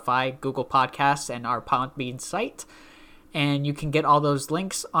Spotify, Google Podcasts, and our Podbean site. And you can get all those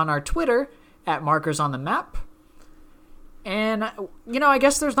links on our Twitter at Markers on the Map. And, I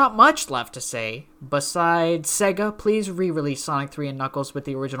guess there's not much left to say. Besides, Sega, please re-release Sonic 3 and Knuckles with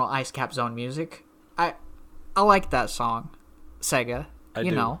the original Ice Cap Zone music. I like that song, Sega. I do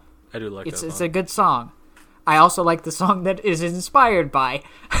like that song. It's a good song. I also like the song that is inspired by.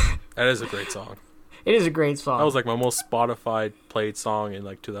 That is a great song. It is a great song. That was like my most Spotify played song in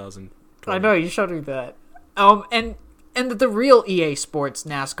like 2020. I know, you showed me that. And the real EA Sports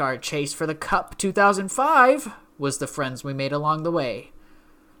NASCAR chase for the Cup 2005 was the friends we made along the way.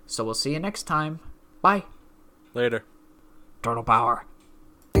 So we'll see you next time. Bye. Later. Turtle Power.